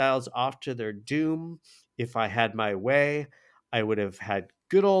Trent and Styles off to their doom. If I had my way, I would have had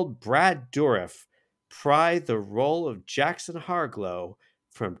good old Brad Dourif pry the role of Jackson Harglow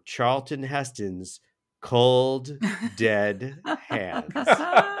from Charlton Heston's cold, dead hands.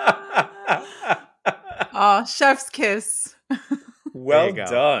 Oh, chef's kiss. Well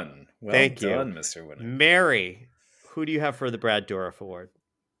done. Well Thank done, you. Mr. Winnick. Mary, who do you have for the Brad Dourif Award?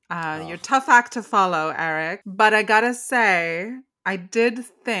 You're tough act to follow, Eric. But I gotta say, I did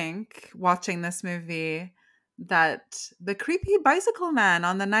think, watching this movie, that the creepy bicycle man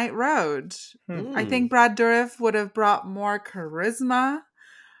on the night road, I think Brad Dourif would have brought more charisma,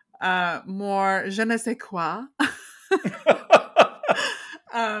 more je ne sais quoi.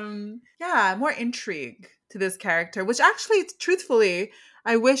 More intrigue to this character, which actually, truthfully,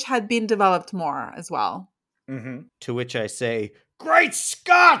 I wish had been developed more as well. Mm-hmm. To which I say, Great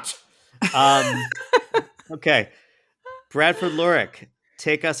Scott! Okay. Bradford Lurick,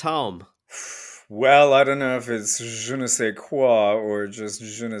 take us home. Well, I don't know if it's je ne sais quoi or just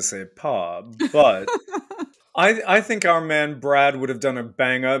je ne sais pas, but I think our man Brad would have done a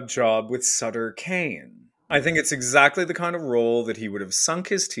bang-up job with Sutter Kane. I think it's exactly the kind of role that he would have sunk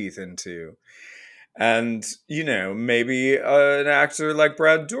his teeth into. And, you know, maybe an actor like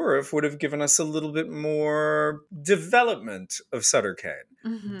Brad Dourif would have given us a little bit more development of Sutter Kane.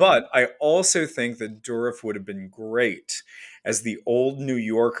 Mm-hmm. But I also think that Dourif would have been great as the old New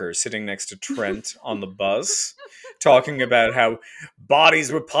Yorker sitting next to Trent on the bus, talking about how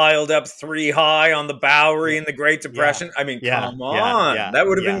bodies were piled up 3 high on the Bowery in the Great Depression. Yeah. I mean, come on. That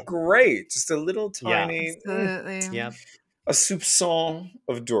would have been great. Just a little tiny... a soupçon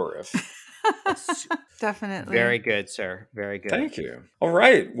of Dourif. Definitely. Very good, sir. Very good. Thank you. All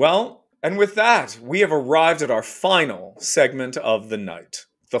right. Well, and with that, we have arrived at our final segment of the night,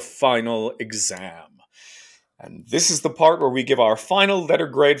 the final exam. And this is the part where we give our final letter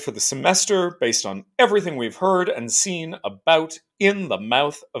grade for the semester based on everything we've heard and seen about In the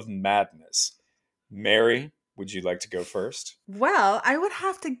Mouth of Madness. Mary, would you like to go first? Well, I would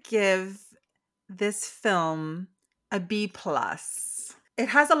have to give this film a B+. It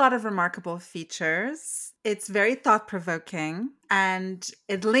has a lot of remarkable features. It's very thought-provoking and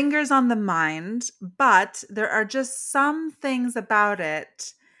it lingers on the mind, but there are just some things about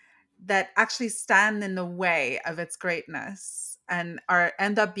it that actually stand in the way of its greatness and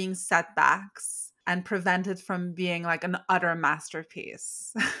end up being setbacks and prevent it from being like an utter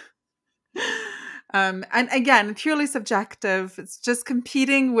masterpiece. And again, purely subjective. It's just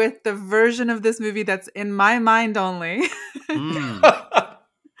competing with the version of this movie that's in my mind only.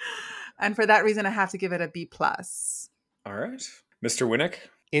 And for that reason, I have to give it a B+. All right. Mr. Winnick?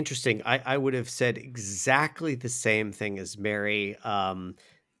 Interesting. I would have said exactly the same thing as Mary. And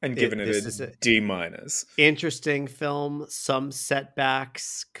given it a D-. Interesting film. Some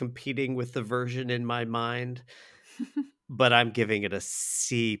setbacks competing with the version in my mind. But I'm giving it a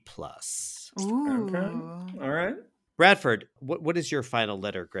C+. Ooh. Okay. All right. Bradford, what is your final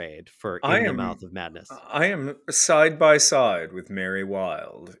letter grade for In the Mouth of Madness? I am side by side with Mary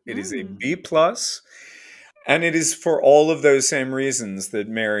Wild. It is a B+, and it is for all of those same reasons that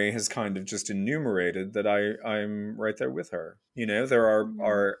Mary has kind of just enumerated that I'm right there with her. You know, there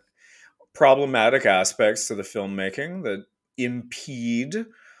are problematic aspects to the filmmaking that impede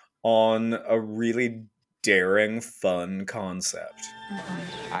on a really daring, fun concept.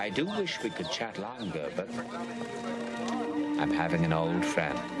 I do wish we could chat longer, but I'm having an old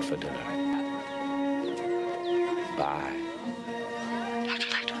friend for dinner. Bye.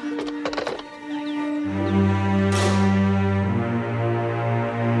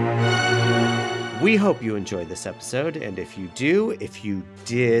 We hope you enjoyed this episode, and if you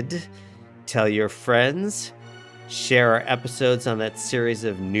did, tell your friends. Share our episodes on that series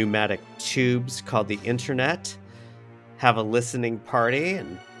of pneumatic tubes called the Internet. Have a listening party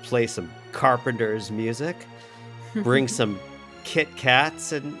and play some Carpenter's music. Bring some Kit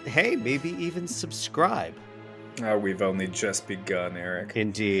Kats and, hey, maybe even subscribe. Oh, we've only just begun, Eric.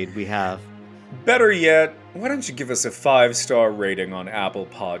 Indeed, we have. Better yet, why don't you give us a 5-star rating on Apple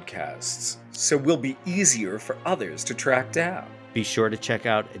Podcasts so we'll be easier for others to track down. Be sure to check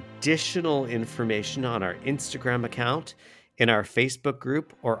out additional information on our Instagram account, in our Facebook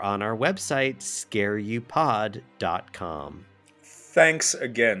group, or on our website, scareyoupod.com. thanks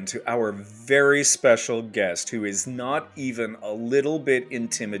again to our very special guest who is not even a little bit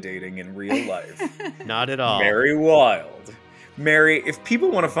intimidating in real life. Not at all. Mary Wild. Mary, if people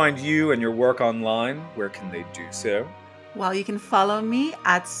want to find you and your work online, where can they do so? Well, you can follow me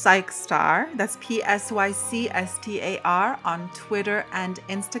at PsychStar. That's PSYCSTAR on Twitter and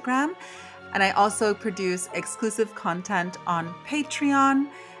Instagram. And I also produce exclusive content on Patreon.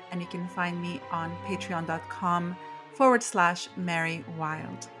 And you can find me on patreon.com/Mary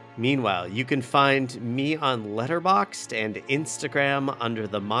Wild. Meanwhile, you can find me on Letterboxd and Instagram under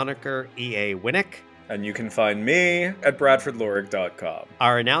the moniker EA Winnick. And you can find me at bradfordlorig.com.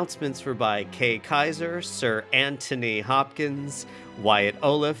 Our announcements were by Kay Kaiser, Sir Anthony Hopkins, Wyatt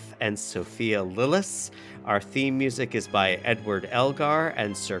Olaf, and Sophia Lillis. Our theme music is by Edward Elgar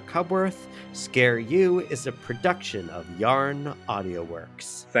and Sir Cubworth. Scare You is a production of Yarn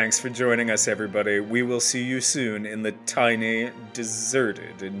AudioWorks. Thanks for joining us, everybody. We will see you soon in the tiny,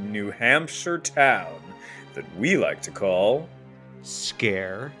 deserted New Hampshire town that we like to call...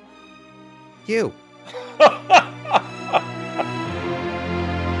 Scare You.